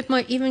Appeal. It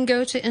might even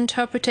go to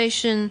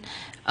interpretation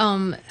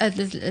at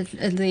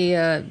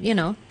the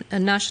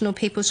National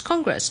People's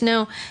Congress.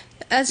 Now,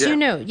 as you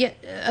know,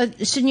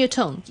 Sun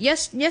Yutong,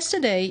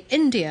 yesterday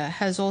India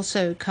has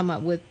also come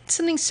up with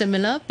something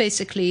similar.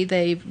 Basically,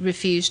 they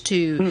refused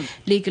to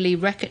legally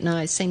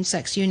recognize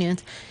same-sex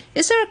unions.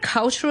 Is there a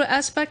cultural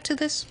aspect to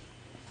this?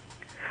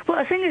 Well,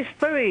 I think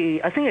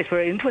it's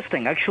very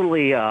interesting.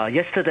 Actually,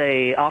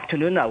 yesterday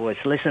afternoon, I was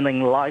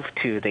listening live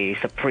to the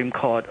Supreme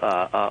Court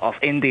of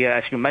India.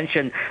 As you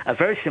mentioned, a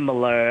very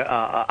similar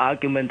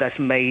argument that's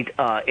made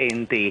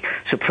in the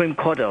Supreme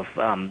Court of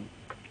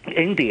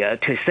India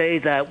to say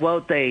that, well,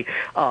 they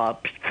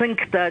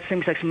think that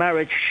same-sex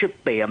marriage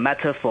should be a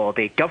matter for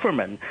the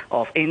government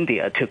of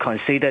India to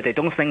consider. They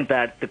don't think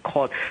that the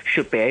court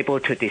should be able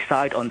to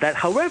decide on that.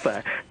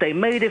 However, they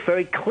made it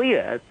very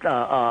clear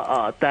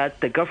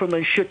that the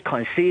government should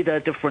consider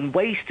different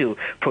ways to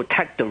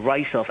protect the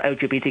rights of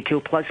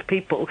LGBTQ plus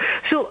people.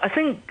 So I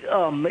think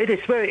it is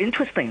very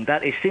interesting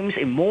that it seems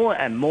in more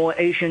and more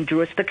Asian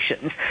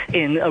jurisdictions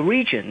in a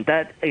region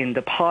that in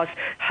the past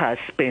has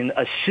been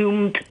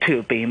assumed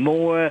to be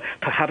more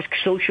perhaps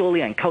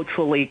socially and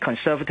culturally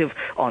conservative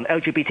on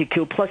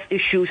LGBTQ plus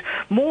issues,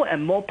 more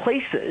and more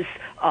places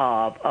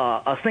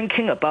are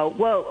thinking about,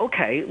 well,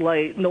 okay,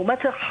 like no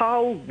matter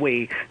how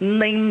we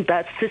name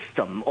that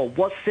system or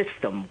what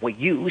system we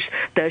use,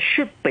 there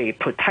should be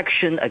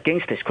protection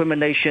against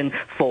discrimination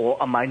for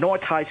a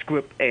minoritized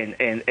group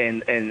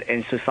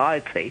in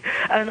society.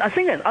 And I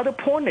think another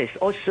point is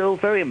also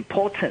very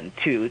important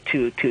to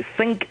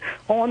think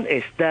on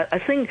is that I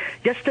think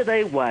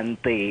yesterday when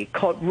the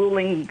court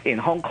ruling in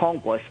Hong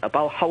Kong was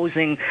about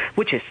housing,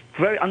 which is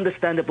very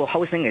understandable.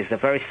 Housing is a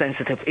very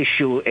sensitive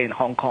issue in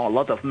Hong Kong. A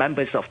lot of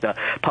members of the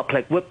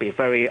public would be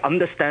very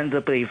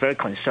understandably very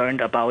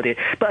concerned about it.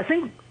 But I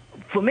think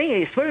for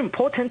me, it's very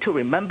important to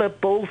remember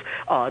both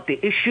the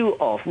issue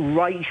of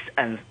rights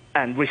and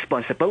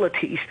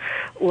responsibilities.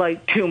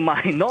 Like to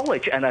my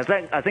knowledge, and I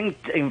think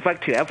in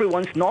fact to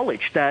everyone's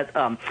knowledge, that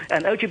an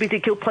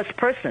LGBTQ plus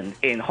person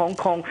in Hong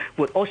Kong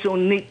would also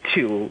need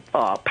to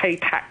pay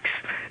tax.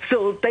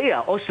 So they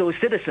are also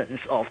citizens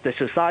of the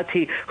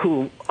society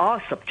who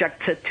are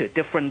subjected to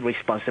different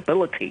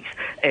responsibilities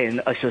in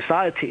a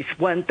society.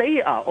 When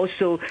they are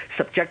also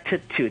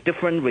subjected to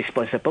different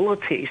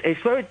responsibilities,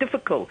 it's very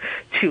difficult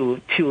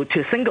to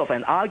think of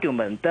an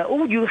argument that,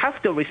 oh, you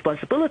have the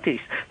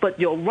responsibilities, but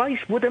your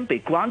rights wouldn't be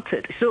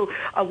granted. So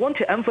I want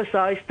to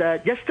emphasize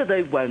that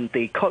yesterday when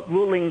the court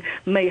ruling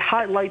may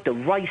highlight the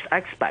rights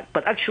aspect,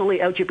 but actually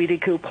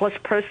LGBTQ plus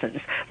persons,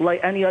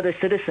 like any other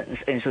citizens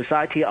in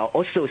society, are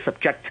also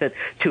subjected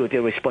to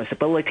the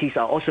responsibilities,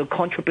 are also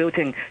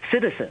contributing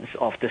citizens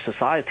of the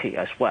society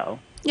as well.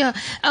 Yeah,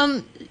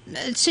 Sun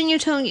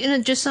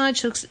Yutong, Josiah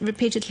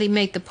repeatedly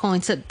made the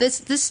point that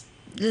this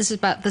is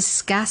about the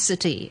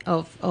scarcity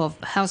of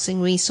housing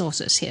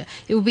resources here.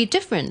 It would be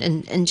different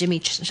in Jimmy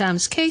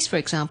Sham's case, for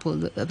example,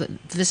 the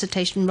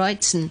visitation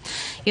rights and,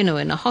 in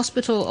a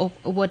hospital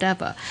or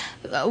whatever.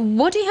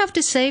 What do you have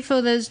to say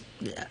for those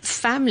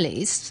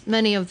families,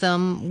 many of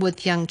them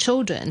with young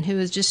children, who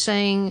is just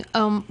saying,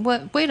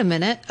 well, wait a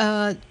minute,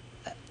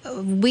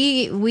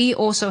 we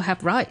also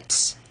have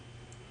rights?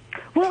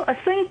 Well, I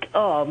think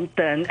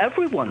then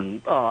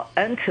everyone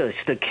enters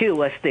the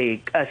queue as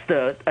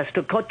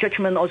the court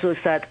judgment also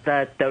said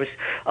that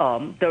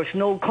there's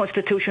no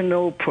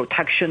constitutional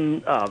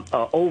protection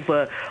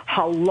over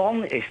how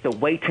long is the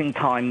waiting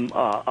time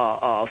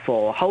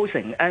for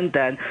housing. And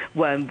then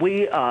when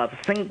we're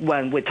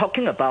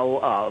talking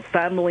about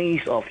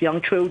families of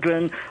young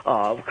children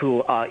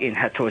who are in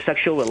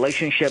heterosexual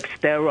relationships,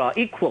 there are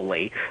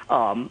equally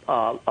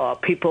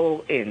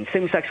people in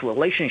same-sex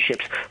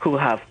relationships who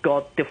have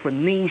got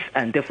different needs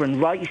and different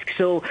rights.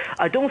 So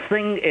I don't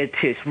think it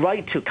is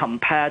right to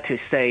compare to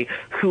say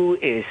who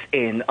is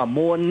in a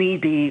more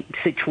needy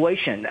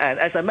situation. And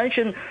as I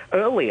mentioned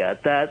earlier,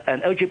 that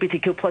an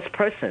LGBTQ plus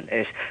person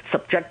is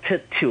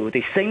subjected to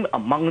the same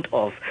amount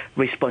of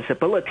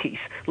responsibilities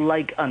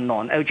like a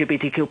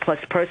non-LGBTQ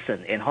plus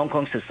person in Hong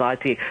Kong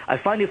society. I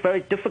find it very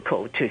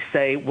difficult to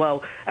say,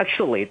 well,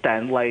 actually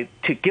then, like,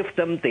 to give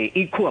them the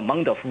equal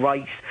amount of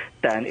rights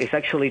then is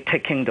actually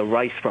taking the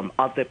rights from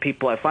other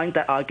people. I find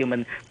that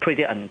argument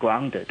pretty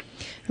ungrounded.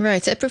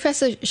 Right.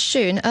 Professor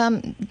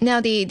Xun,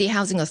 now the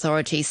Housing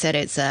Authority said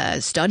it's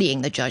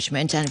studying the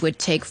judgment and would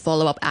take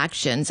follow-up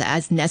actions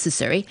as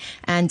necessary.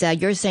 And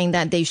you're saying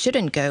that they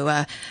shouldn't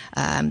go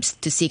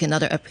to seek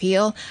another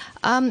appeal.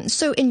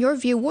 So in your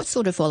view, what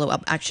sort of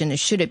follow-up action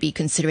should it be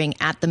considering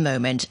at the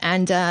moment?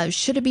 And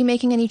should it be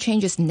making any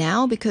changes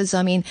now? Because,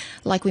 I mean,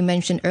 like we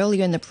mentioned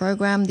earlier in the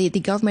program, the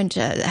government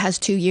has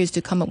 2 years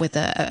to come up with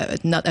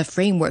a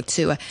framework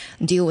to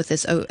deal with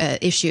this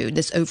issue,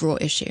 this overall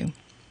issue.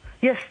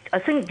 Yes, I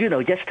think,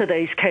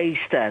 yesterday's case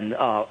then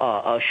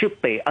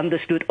should be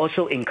understood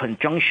also in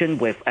conjunction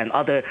with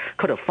another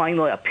kind of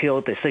final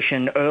appeal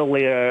decision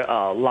earlier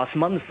last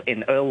month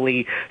in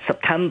early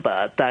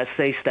September that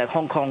says that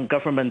Hong Kong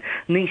government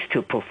needs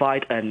to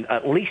provide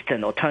at least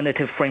an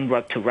alternative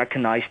framework to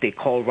recognize the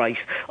core rights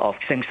of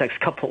same-sex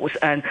couples.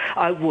 And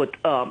I would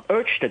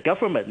urge the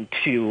government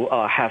to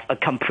have a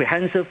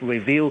comprehensive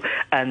review,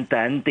 and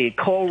then the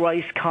core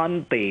rights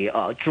can't be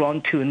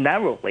drawn too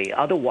narrowly.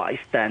 Otherwise,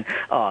 then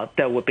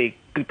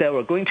there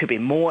are going to be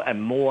more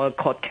and more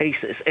court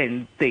cases.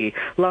 In the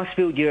last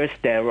few years,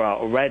 there are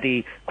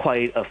already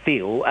quite a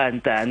few,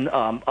 and then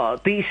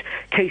these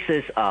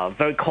cases are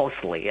very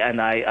costly.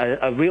 And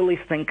I really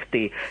think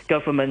the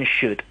government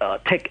should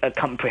take a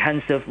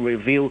comprehensive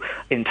review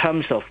in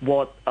terms of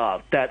what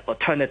that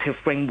alternative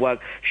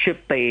framework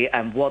should be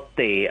and what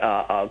the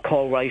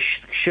core rights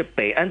should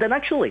be. And then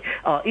actually,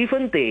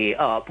 even the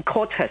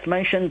court has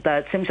mentioned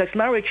that same-sex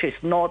marriage is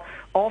not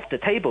off the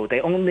table. They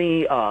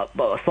only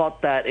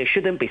thought that it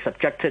shouldn't be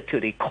subjected to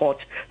the court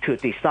to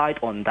decide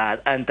on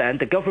that. And then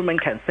the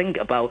government can think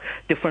about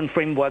different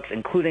frameworks,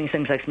 including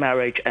same-sex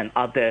marriage and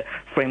other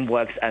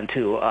frameworks, and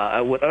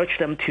I would urge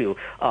them to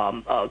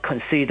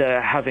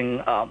consider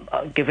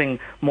giving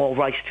more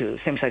rights to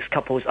same-sex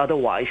couples.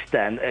 Otherwise,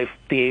 then if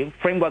the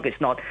framework is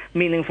not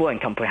meaningful and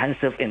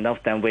comprehensive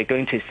enough, then we're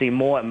going to see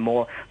more and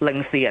more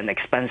lengthy and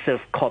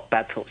expensive court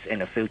battles in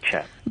the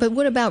future. But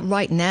what about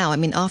right now? I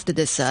mean, after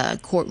this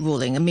court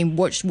ruling, I mean,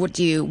 what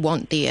do you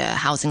want the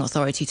Housing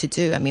Authority to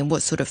do? I mean,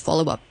 what sort of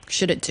follow-up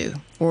should it do?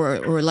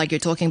 Or like you're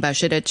talking about,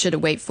 should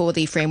it wait for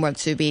the framework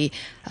to be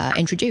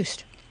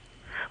introduced?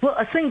 Well,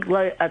 I think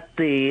like at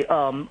the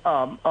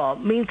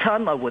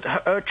meantime, I would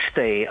urge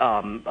the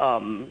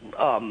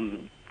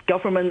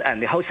government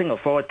and the Housing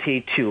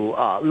Authority to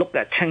look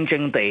at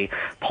changing the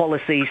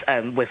policies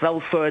and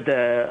without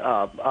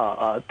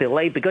further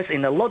delay, because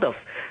in a lot of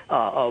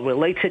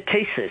related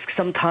cases,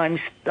 sometimes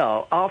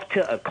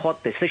after a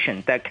court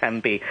decision, there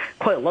can be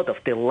quite a lot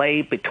of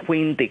delay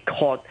between the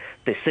court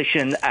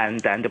decision and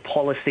then the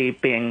policy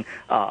being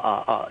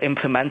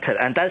implemented.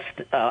 And that's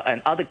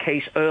another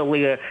case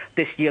earlier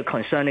this year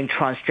concerning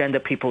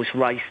transgender people's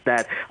rights,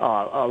 that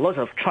a lot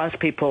of trans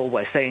people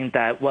were saying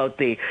that, well,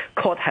 the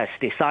court has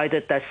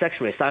decided that sex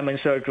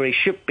reassignment surgery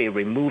should be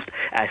removed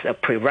as a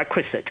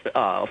prerequisite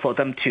for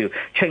them to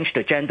change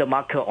the gender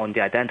marker on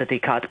the identity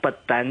card.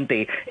 But then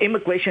the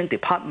Immigration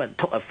Department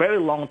took a very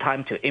long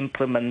time to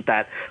implement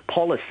that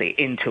policy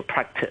into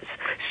practice.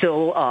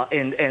 So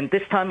in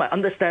this time, I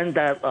understand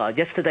that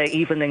yesterday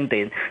evening,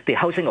 the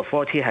Housing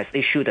Authority has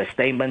issued a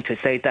statement to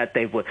say that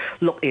they would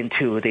look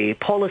into the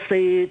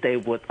policy, they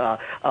would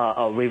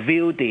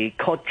review the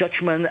court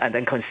judgment, and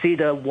then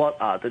consider what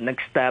are the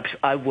next steps.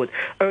 I would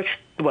urge,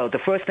 well, the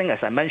first thing, as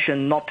I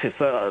mentioned, not to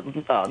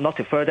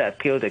further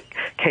appeal the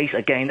case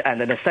again,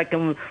 and then the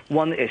second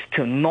one is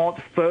to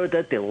not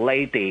further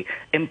delay the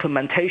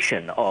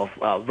implementation of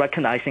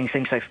recognizing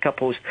same-sex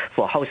couples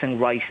for housing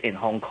rights in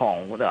Hong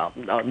Kong.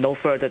 No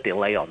further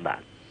delay on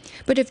that.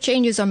 But if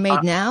changes are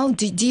made now,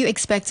 do you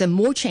expect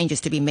more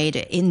changes to be made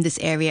in this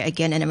area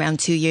again in around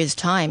 2 years'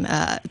 time,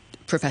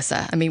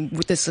 Professor? I mean,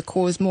 would this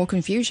cause more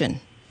confusion?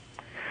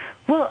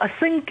 Well, I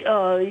think,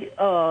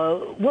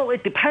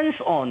 it depends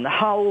on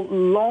how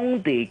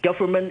long the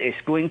government is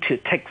going to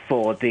take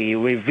for the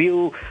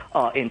review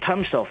in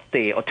terms of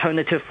the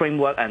alternative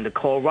framework and the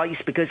core rights,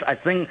 because I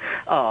think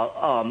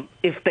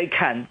if they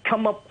can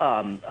come up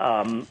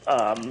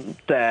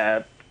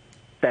the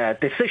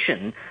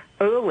decision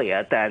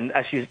earlier, then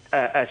as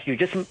you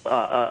just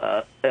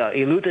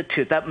alluded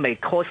to, that may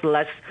cause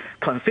less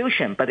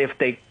confusion. But if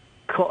they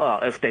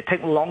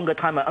take longer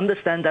time, I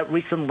understand that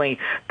recently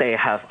they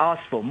have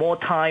asked for more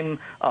time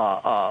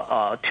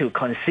to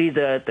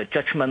consider the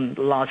judgment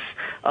last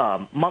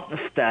month.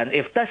 Then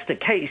if that's the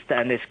case,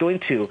 then it's going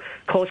to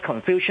cause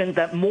confusion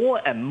that more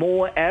and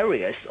more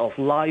areas of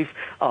life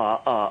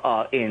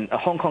in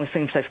Hong Kong,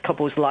 same-sex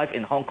couples' life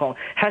in Hong Kong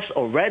has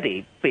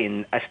already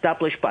been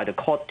established by the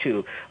court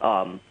to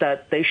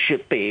that they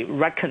should be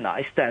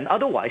recognized. Then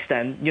otherwise,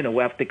 then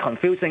we have the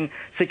confusing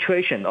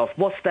situation of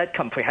what's that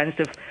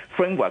comprehensive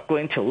framework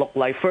going to look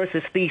like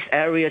versus these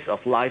areas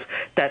of life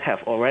that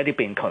have already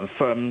been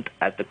confirmed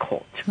at the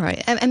court.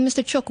 Right. And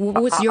Mr. Chuk,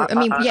 what's your...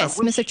 yes,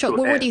 Mr. Chuk,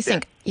 what do you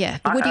think? Yeah,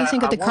 what do you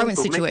think of the current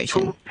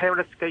situation? Make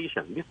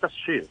clarification. Mr.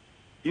 Xu,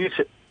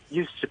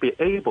 you should be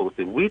able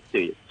to read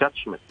the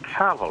judgment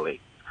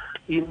carefully.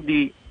 In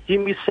the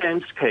Jimmy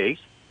Sam's case,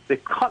 the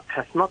court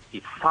has not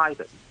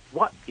decided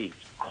what is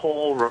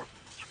core rights.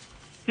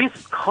 This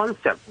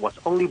concept was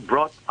only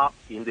brought up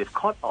in the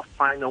Court of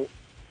Final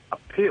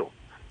Appeal,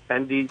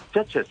 and the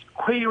judges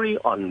query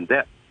on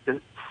that, the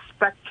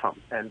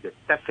spectrum and the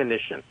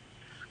definition.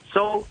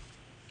 So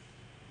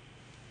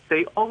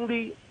they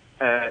only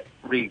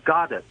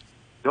regarded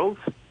those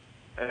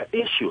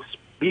issues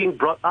being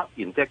brought up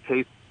in that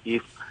case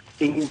is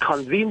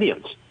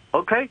inconvenience.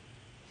 Okay?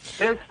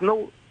 There's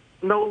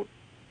no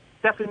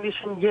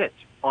definition yet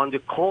on the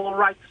core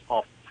rights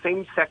of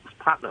same-sex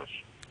partners.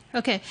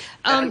 Okay.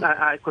 And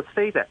I could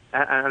say that.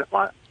 And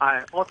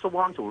I also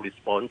want to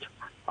respond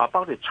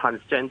about the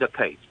transgender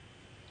case.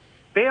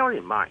 Bear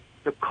in mind,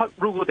 the court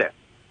ruled that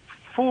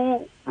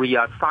full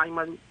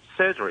reassignment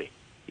surgery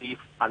is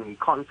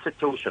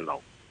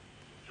unconstitutional.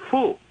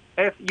 Full,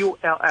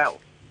 F-U-L-L.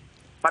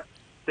 But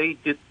they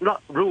did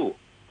not rule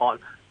on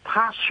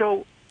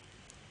partial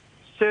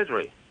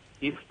surgery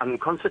is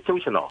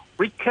unconstitutional.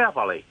 Read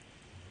carefully.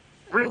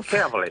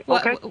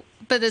 Okay? Well,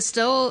 but it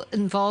still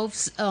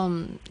involves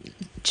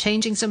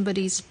changing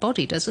somebody's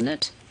body, doesn't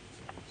it?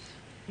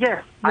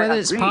 Yes, whether I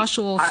it's agree.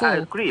 partial or full. I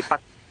agree,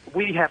 but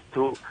we have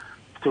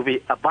to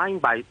be abiding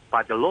by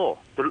the law.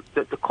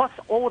 The court's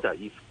order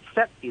is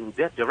set in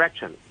that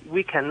direction.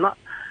 We cannot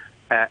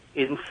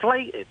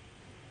inflate it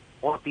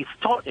or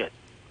distort it.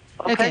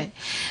 Okay.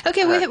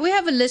 We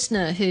have a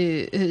listener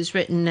who's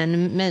written,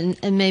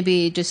 and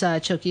maybe Josiah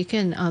Chook, you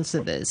can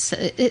answer this.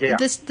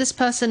 This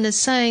person is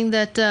saying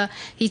that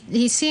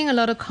he's seeing a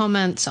lot of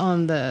comments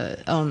on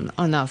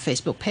our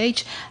Facebook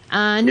page,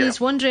 and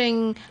he's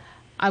wondering,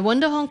 I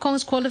wonder Hong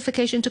Kong's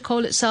qualification to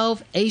call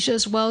itself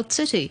Asia's world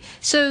city.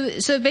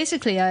 So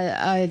basically,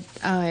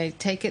 I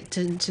take it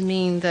to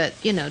mean that,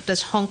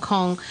 does Hong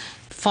Kong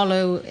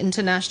follow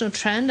international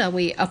trend? Are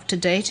we up to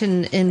date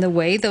in the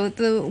way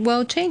the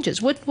world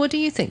changes? What do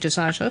you think,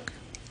 Josiah Chook?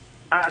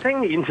 I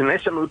think the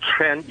international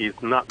trend is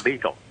not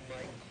legal.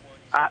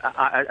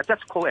 I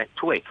just call it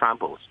two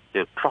examples: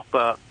 the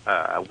proper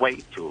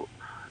way to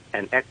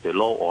enact the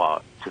law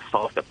or to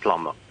solve the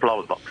problem.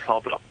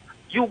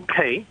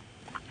 UK,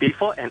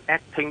 before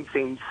enacting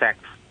same-sex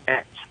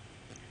act,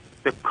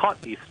 the court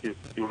is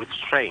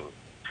restrained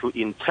to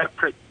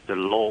interpret the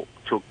law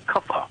to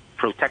cover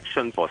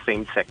protection for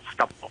same-sex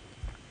couples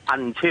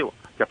until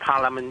the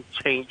parliament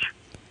changed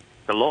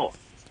the law.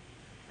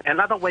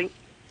 Another way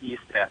is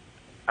that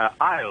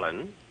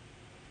Ireland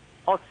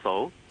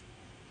also,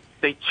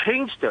 they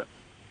changed the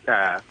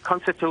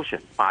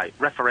constitution by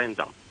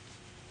referendum.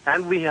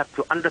 And we have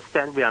to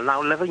understand we are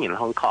now living in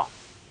Hong Kong.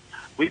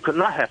 We could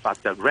not have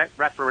a direct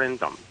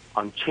referendum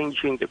on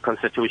changing the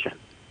constitution.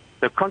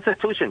 The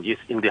constitution is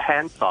in the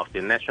hands of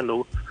the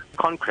National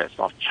Congress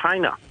of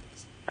China,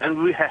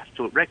 and we have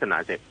to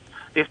recognize it.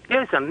 If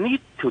there is a need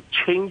to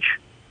change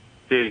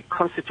the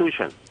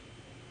constitution,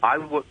 I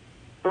would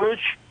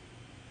urge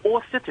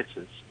all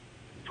citizens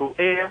to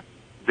air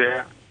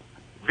their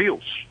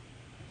views,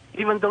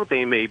 even though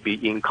they may be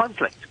in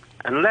conflict,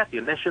 and let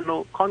the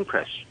National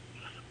Congress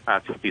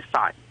to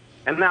decide.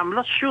 And I'm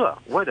not sure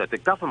whether the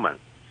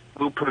government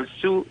will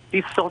pursue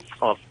these sorts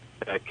of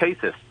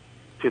cases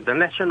to the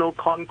National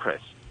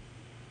Congress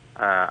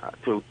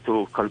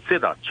to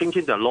consider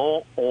changing the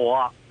law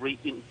or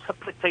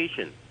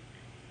reinterpretation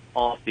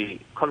of the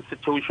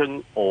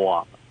Constitution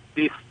or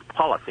this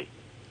policy.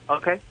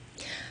 Okay?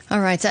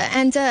 All right.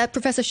 And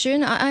Professor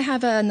Shun, I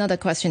have another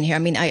question here. I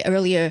mean,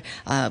 earlier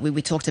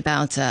we talked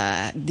about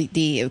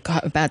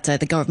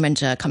the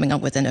government coming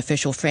up with an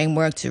official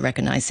framework to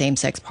recognize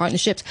same-sex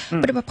partnerships.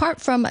 But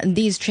apart from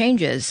these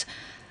changes,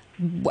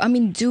 I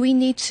mean, do we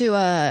need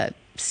to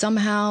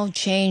somehow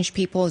change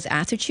people's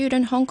attitude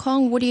in Hong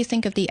Kong? What do you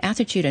think of the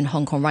attitude in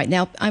Hong Kong right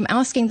now? I'm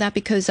asking that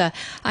because I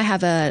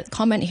have a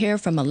comment here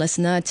from a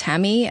listener,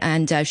 Tammy,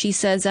 and she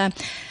says,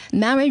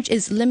 marriage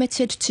is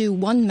limited to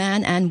one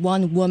man and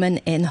one woman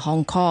in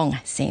Hong Kong.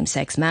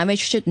 Same-sex marriage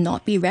should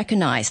not be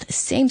recognized.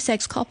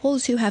 Same-sex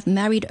couples who have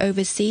married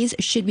overseas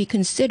should be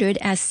considered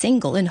as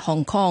single in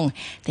Hong Kong.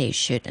 They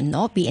should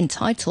not be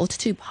entitled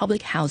to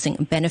public housing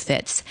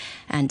benefits.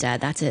 And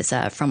that is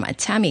from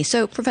Tammy.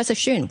 So, Professor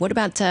Shun, what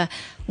about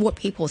what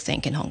people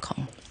think in Hong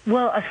Kong?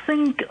 Well, I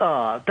think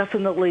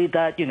definitely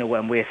that,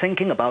 when we're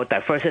thinking about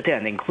diversity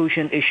and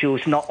inclusion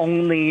issues, not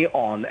only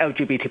on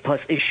LGBT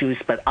plus issues,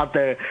 but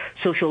other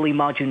socially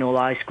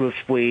marginalized groups,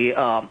 we,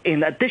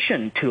 in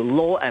addition to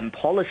law and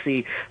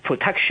policy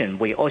protection,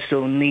 we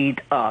also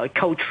need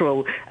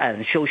cultural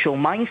and social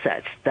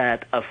mindsets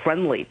that are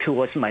friendly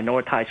towards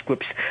minoritized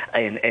groups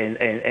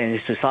in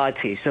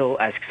society. So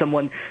as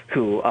someone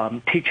who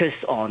teaches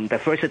on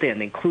diversity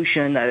and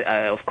inclusion,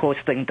 I of course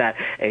think that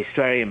it's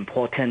very very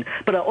important.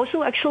 But I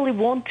also actually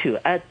want to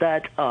add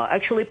that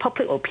actually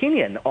public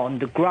opinion on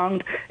the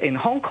ground in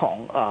Hong Kong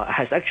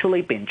has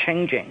actually been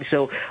changing.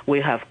 So we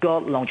have got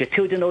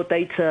longitudinal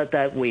data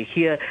that we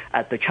here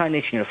at the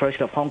Chinese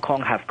University of Hong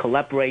Kong have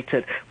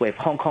collaborated with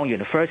Hong Kong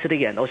University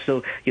and also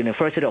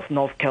University of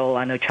North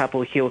Carolina,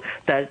 Chapel Hill,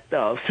 that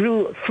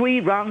through 3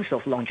 rounds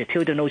of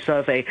longitudinal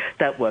survey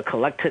that were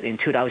collected in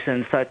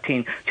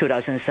 2013,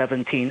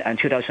 2017, and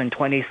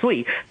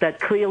 2023, that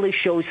clearly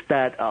shows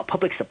that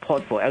public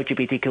support for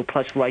LGBTQ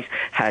plus rights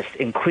has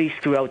increased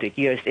throughout the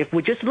years. If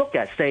we just look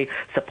at, say,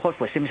 support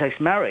for same-sex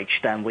marriage,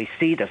 then we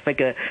see the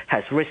figure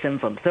has risen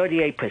from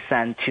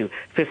 38% to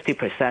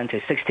 50% to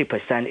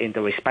 60% in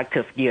the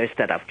respective years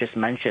that I've just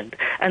mentioned.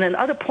 And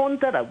another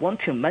point that I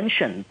want to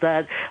mention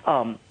that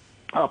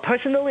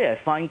personally, I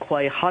find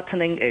quite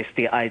heartening is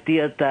the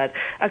idea that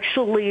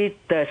actually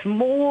there's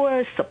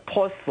more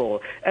support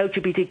for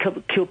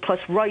LGBTQ plus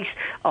rights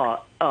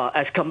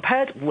as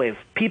compared with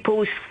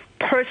people's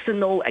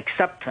personal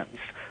acceptance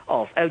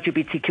of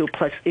LGBTQ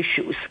plus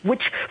issues,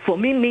 which for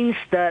me means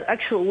that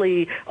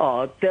actually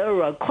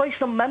there are quite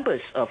some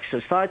members of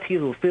society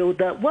who feel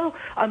that, well,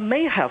 I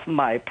may have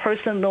my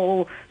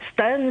personal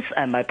stance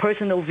and my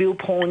personal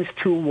viewpoints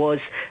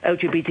towards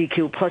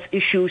LGBTQ plus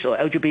issues or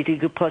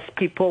LGBTQ plus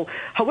people.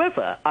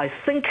 However, I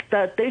think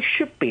that they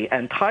should be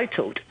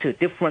entitled to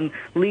different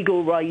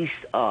legal rights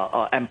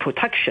and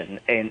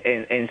protection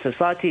in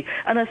society.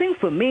 And I think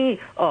for me,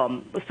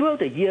 throughout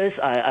the years,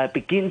 I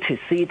begin to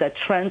see that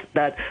trend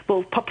that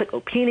both public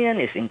opinion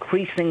is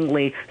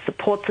increasingly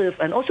supportive,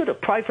 and also the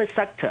private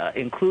sector,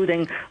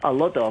 including a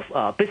lot of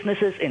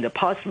businesses in the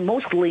past,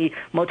 mostly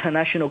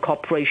multinational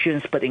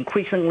corporations, but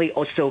increasingly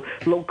also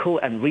local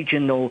and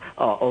regional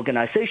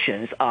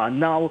organizations, are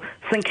now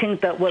thinking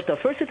that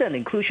diversity and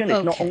inclusion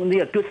is not only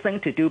a good thing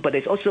to do, but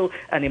it's also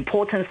an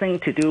important thing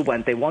to do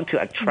when they want to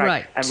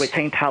attract and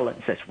retain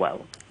talents as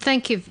well.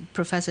 Thank you,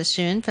 Professor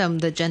Xun, from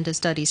the Gender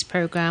Studies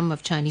Program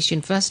of Chinese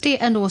University,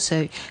 and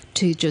also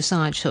to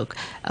Josiah Chook,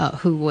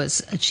 who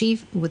was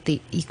Chief with the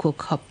Equal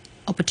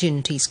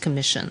Opportunities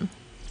Commission.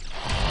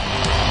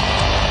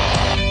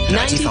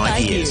 95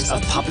 years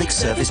of public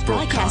service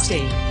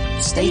broadcasting.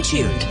 Stay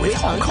tuned with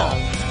Hong Kong.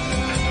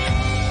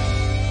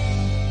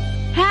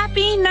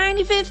 Happy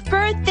 95th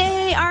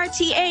birthday,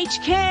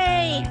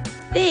 RTHK!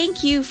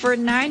 Thank you for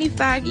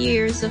 95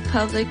 years of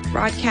public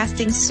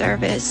broadcasting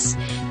service.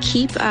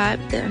 Keep up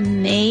the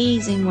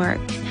amazing work.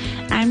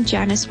 I'm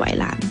Janice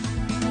Weilam.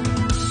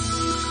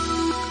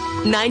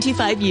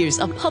 95 years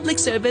of public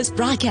service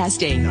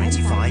broadcasting.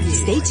 95 years.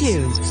 Stay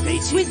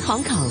tuned with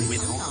Hong Kong.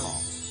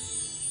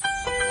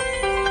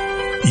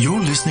 You're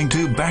listening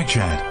to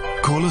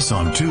Backchat. Call us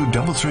on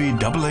 233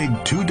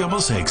 88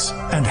 266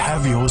 and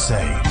have your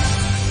say.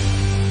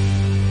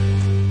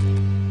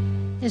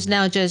 It's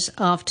now just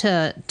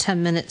after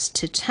 10 minutes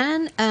to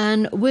 10,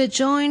 and we're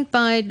joined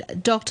by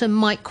Dr.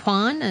 Mike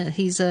Kwan.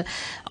 He's an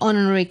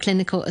honorary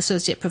clinical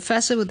associate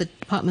professor with the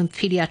Department of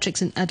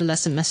Pediatrics and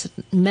Adolescent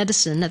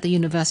Medicine at the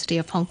University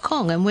of Hong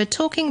Kong. And we're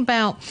talking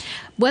about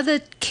whether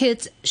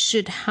kids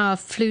should have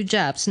flu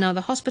jabs. Now,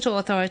 the hospital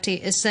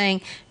authority is saying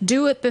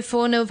do it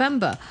before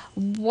November.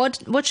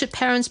 What should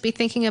parents be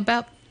thinking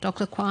about,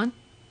 Dr. Kwan?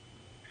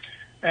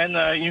 And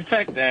in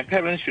fact,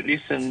 parents should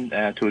listen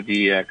to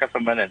the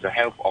government and the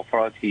health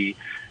authority.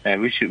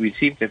 We should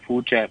receive the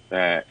flu jab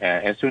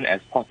as soon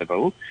as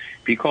possible,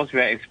 because we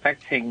are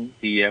expecting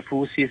the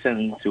flu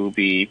season to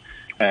be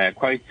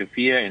quite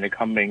severe in the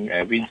coming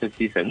winter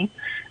season.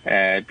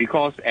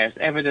 Because as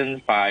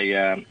evidenced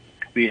by,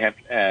 we have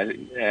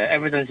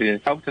evidence in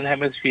the Southern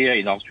Hemisphere,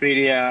 in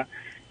Australia,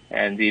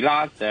 and the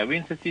last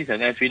winter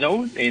season, as we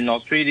know, in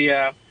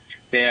Australia,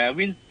 their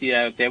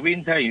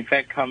winter, in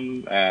fact,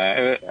 come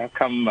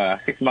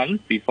 6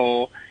 months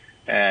before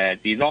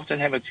the Northern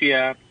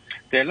Hemisphere.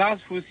 Their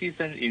last flu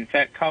season, in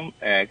fact,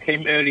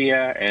 came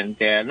earlier, and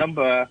their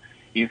number,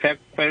 in fact,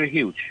 very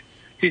huge.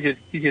 This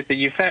is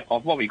the effect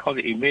of what we call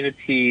the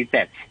immunity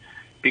debt,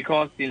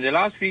 because in the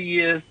last few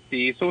years,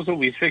 the social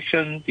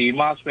restriction, the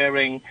mask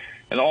wearing,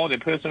 and all the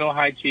personal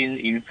hygiene,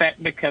 in fact,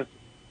 make us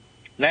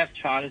less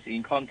chance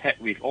in contact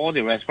with all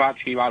the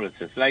respiratory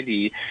viruses, like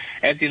the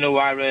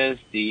adenovirus,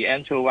 the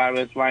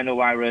enterovirus,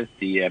 rhinovirus,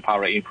 the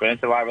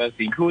parainfluenza virus,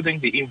 including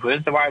the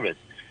influenza virus.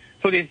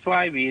 So that's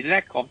why we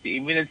lack of the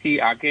immunity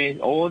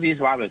against all these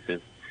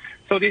viruses.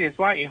 So this is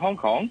why in Hong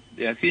Kong,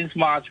 since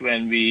March,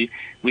 when we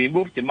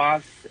removed the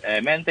mask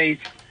mandate,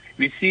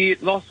 we see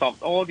lots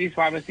of all these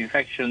virus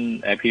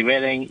infection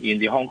prevailing in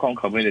the Hong Kong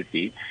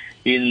community.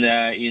 In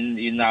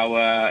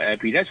our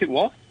pediatric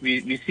ward,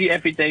 we see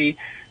every day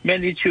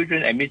many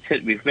children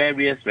admitted with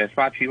various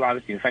respiratory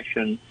virus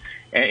infection.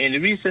 In the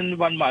recent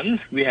 1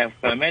 month, we have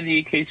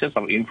many cases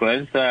of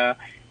influenza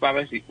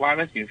virus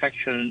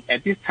infection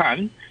at this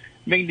time,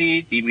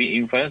 mainly the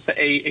influenza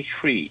A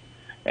H3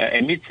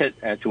 admitted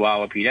to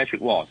our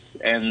pediatric wards.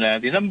 And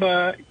the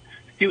number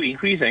still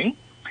increasing,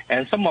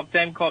 and some of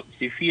them got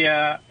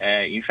severe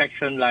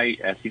infection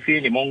like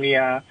severe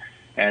pneumonia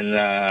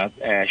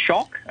and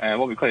shock,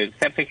 what we call it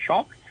septic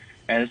shock.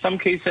 And some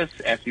cases,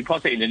 as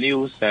reported in the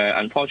news,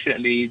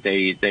 unfortunately,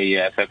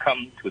 they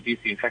succumb to this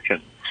infection.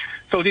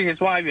 So this is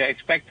why we are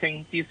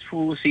expecting this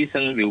flu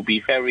season will be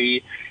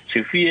very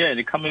severe in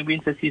the coming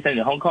winter season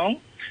in Hong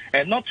Kong.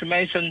 And not to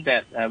mention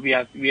that we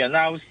are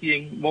now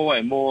seeing more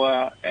and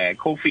more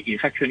COVID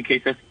infection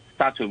cases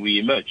start to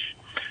re-emerge.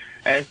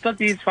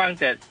 Studies found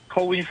that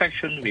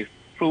co-infection with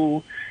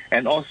flu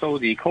and also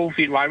the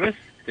COVID virus,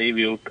 they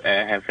will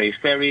have a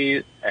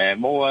very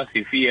more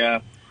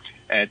severe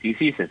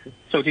diseases.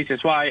 So this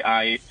is why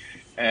I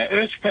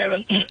urge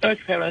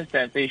parents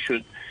that they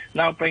should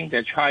now bring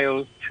their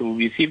child to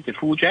receive the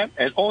flu jab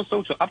and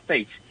also to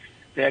update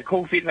their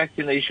COVID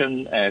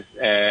vaccination as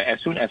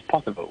soon as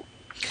possible.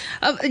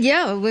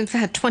 Yeah, we've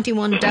had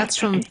 21 deaths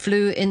from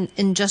flu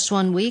in just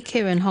 1 week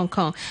here in Hong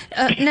Kong.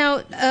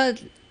 Now,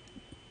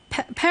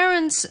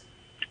 parents,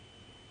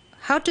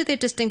 how do they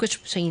distinguish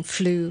between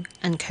flu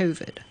and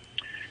COVID?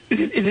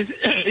 It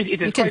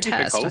is quite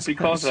difficult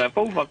because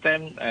both of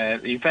them,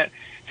 in fact,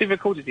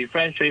 difficult to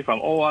differentiate from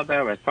all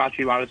other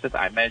respiratory viruses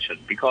I mentioned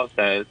because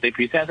they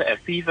present a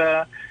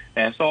fever,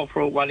 sore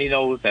throat, runny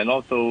nose, and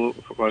also,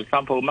 for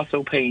example,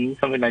 muscle pain,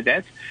 something like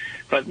that.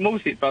 But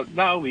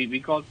now we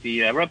got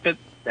the rapid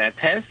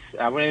tests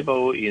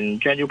available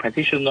in general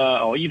practitioner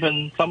or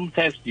even some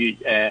tests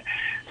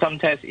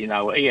in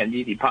our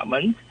A&E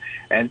department.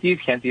 And these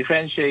can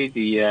differentiate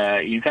the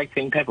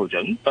infecting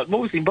pathogen. But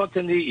most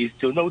importantly is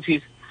to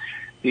notice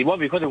what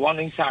we call the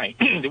warning sign.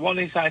 The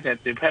warning sign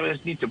that the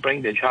parents need to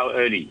bring their child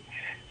early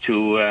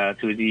to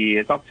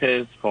the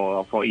doctors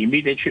for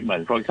immediate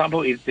treatment. For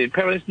example, if the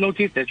parents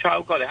notice the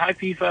child got a high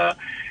fever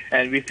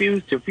and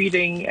refuse to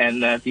feeding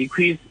and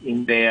decrease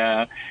in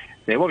their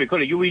what we call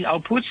the urine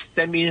output,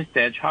 that means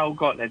their child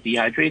got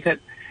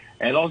dehydrated.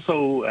 And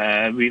also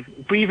with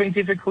breathing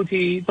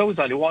difficulty, those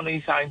are the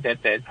warning signs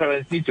that the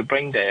parents need to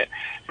bring to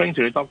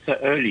the doctor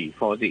early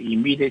for the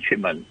immediate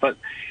treatment. But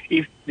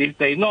if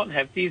they not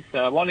have this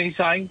warning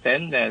sign,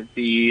 then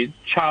the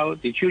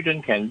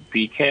children can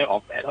be cared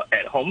of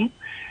at home,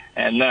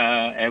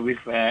 and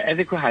with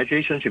adequate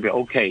hydration should be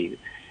okay.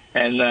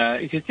 And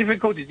it is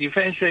difficult to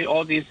differentiate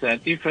all these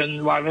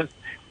different virus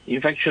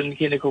infection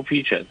clinical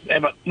features.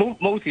 But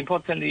most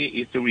importantly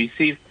is to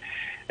receive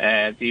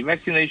the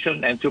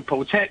vaccination and to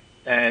protect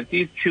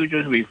these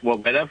children with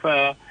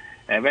whatever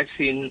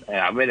vaccine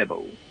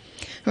available.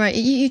 Right.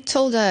 You've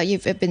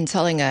been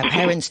telling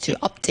parents to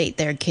update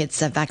their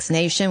kids'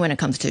 vaccination when it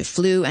comes to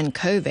flu and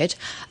COVID.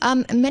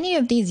 Many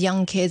of these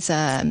young kids,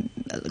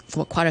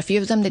 for quite a few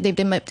of them, they've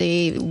been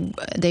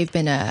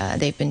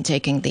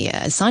taking the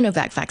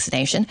Sinovac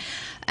vaccination.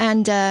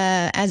 And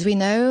as we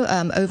know,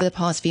 over the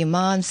past few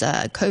months,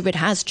 COVID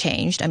has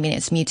changed. I mean,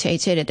 it's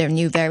mutated. There are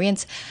new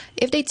variants.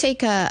 If they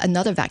take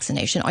another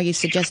vaccination, are you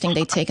suggesting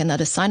they take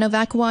another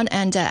Sinovac one?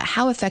 And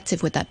how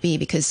effective would that be?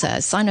 Because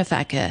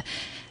Sinovac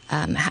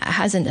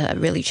hasn't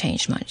really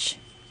changed much.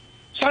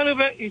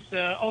 Sinovac is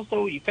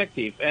also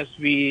effective as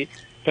we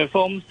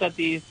perform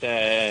studies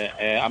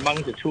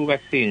among the two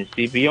vaccines.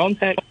 The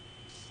BioNTech,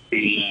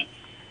 the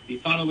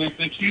Sinovac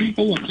vaccine,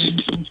 both of them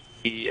seem to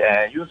be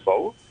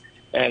useful,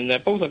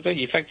 and both of them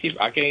effective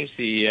against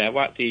the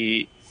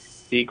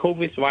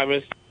COVID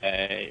virus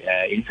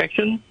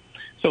infection.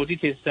 So this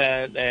is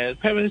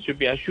parents should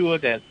be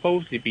assured that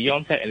both the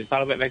BioNTech and the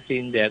Sinovac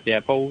vaccine they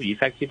are both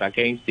effective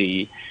against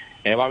the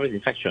virus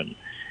infection.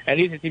 And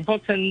it is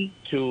important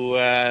to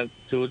let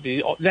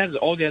the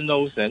audience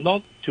know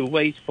not to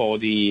wait for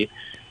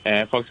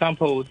for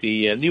example,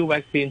 the new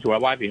vaccine to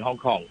arrive in Hong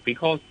Kong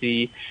because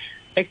the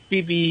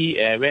XBB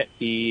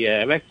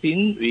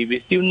vaccine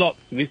we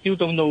still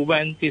don't know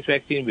when this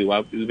vaccine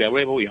will be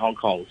available in Hong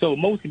Kong. So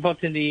most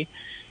importantly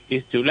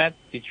is to let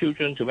the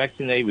children to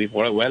vaccinate with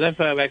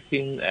whatever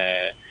vaccine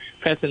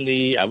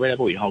presently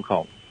available in Hong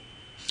Kong.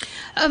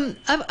 I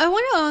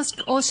want to ask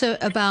also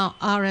about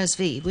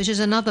RSV, which is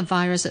another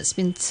virus that's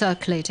been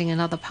circulating in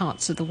other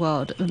parts of the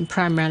world and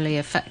primarily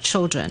affect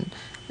children.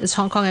 Is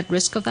Hong Kong at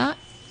risk of that?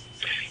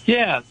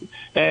 Yeah,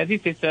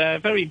 this is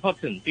very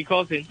important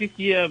because in this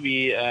year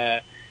we are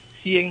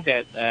seeing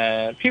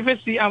that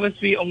previously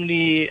RSV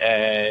only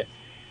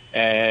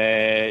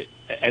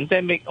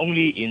endemic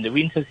only in the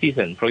winter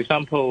season. For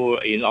example,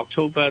 in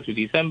October to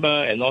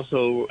December and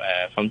also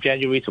from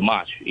January to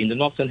March in the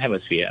Northern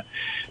Hemisphere.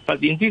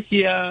 But in this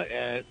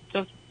year,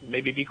 just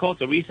maybe because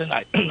the reason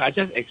I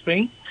just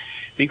explained,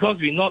 because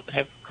we not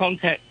have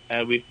contact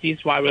with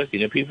this virus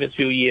in the previous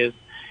few years,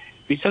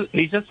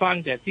 we just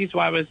found that this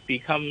virus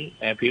become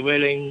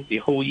prevailing the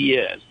whole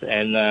year.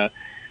 And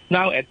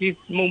now at this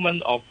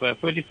moment of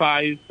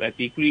 35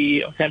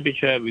 degree of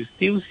temperature, we're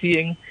still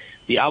seeing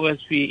the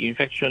RSV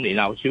infection in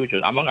our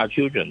children, among our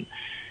children.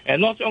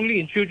 And not only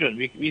in children,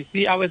 we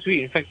see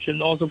RSV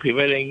infection also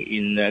prevailing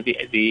in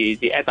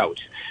the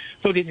adults.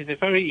 So this is a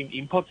very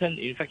important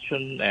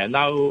infection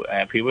now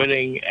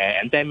prevailing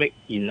endemic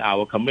in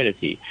our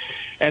community.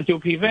 And to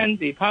prevent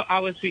the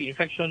RSV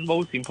infection,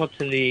 most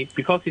importantly,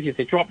 because it is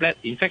a droplet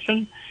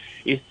infection,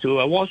 is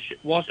to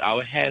wash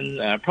our hands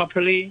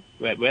properly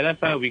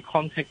whenever we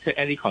contact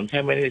any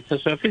contaminated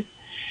surface.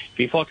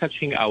 before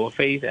touching our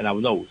face and our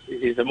nose.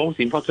 It is the most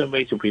important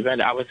way to prevent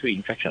the RS3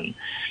 infection.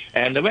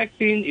 And the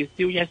vaccine is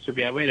still yet to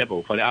be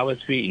available for the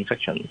RS3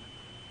 infection.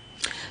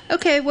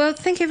 Okay, well,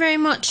 thank you very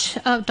much,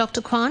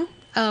 Dr. Kwan,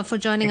 for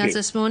joining us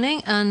this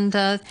morning. And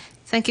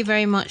thank you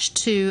very much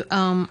to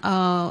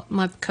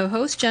my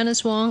co-host,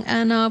 Janice Wong,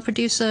 and our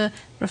producer,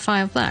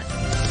 Rafael Black.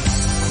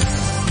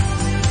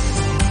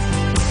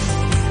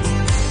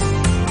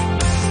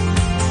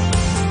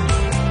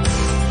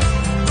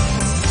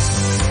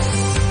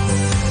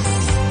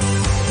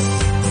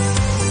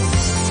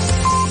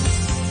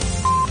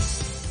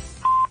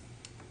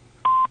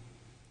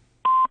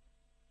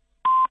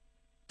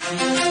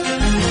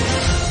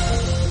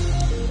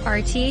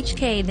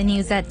 RTHK, the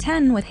news at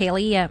 10 with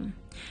Haley Yim.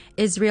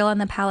 Israel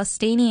and the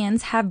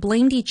Palestinians have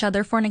blamed each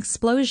other for an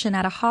explosion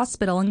at a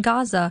hospital in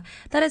Gaza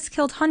that has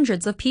killed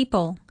hundreds of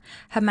people.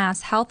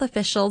 Hamas health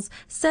officials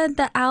said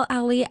the Al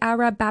Ali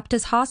Arab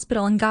Baptist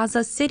Hospital in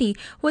Gaza City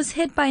was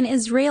hit by an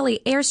Israeli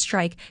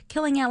airstrike,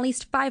 killing at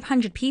least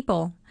 500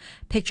 people.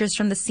 Pictures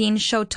from the scene show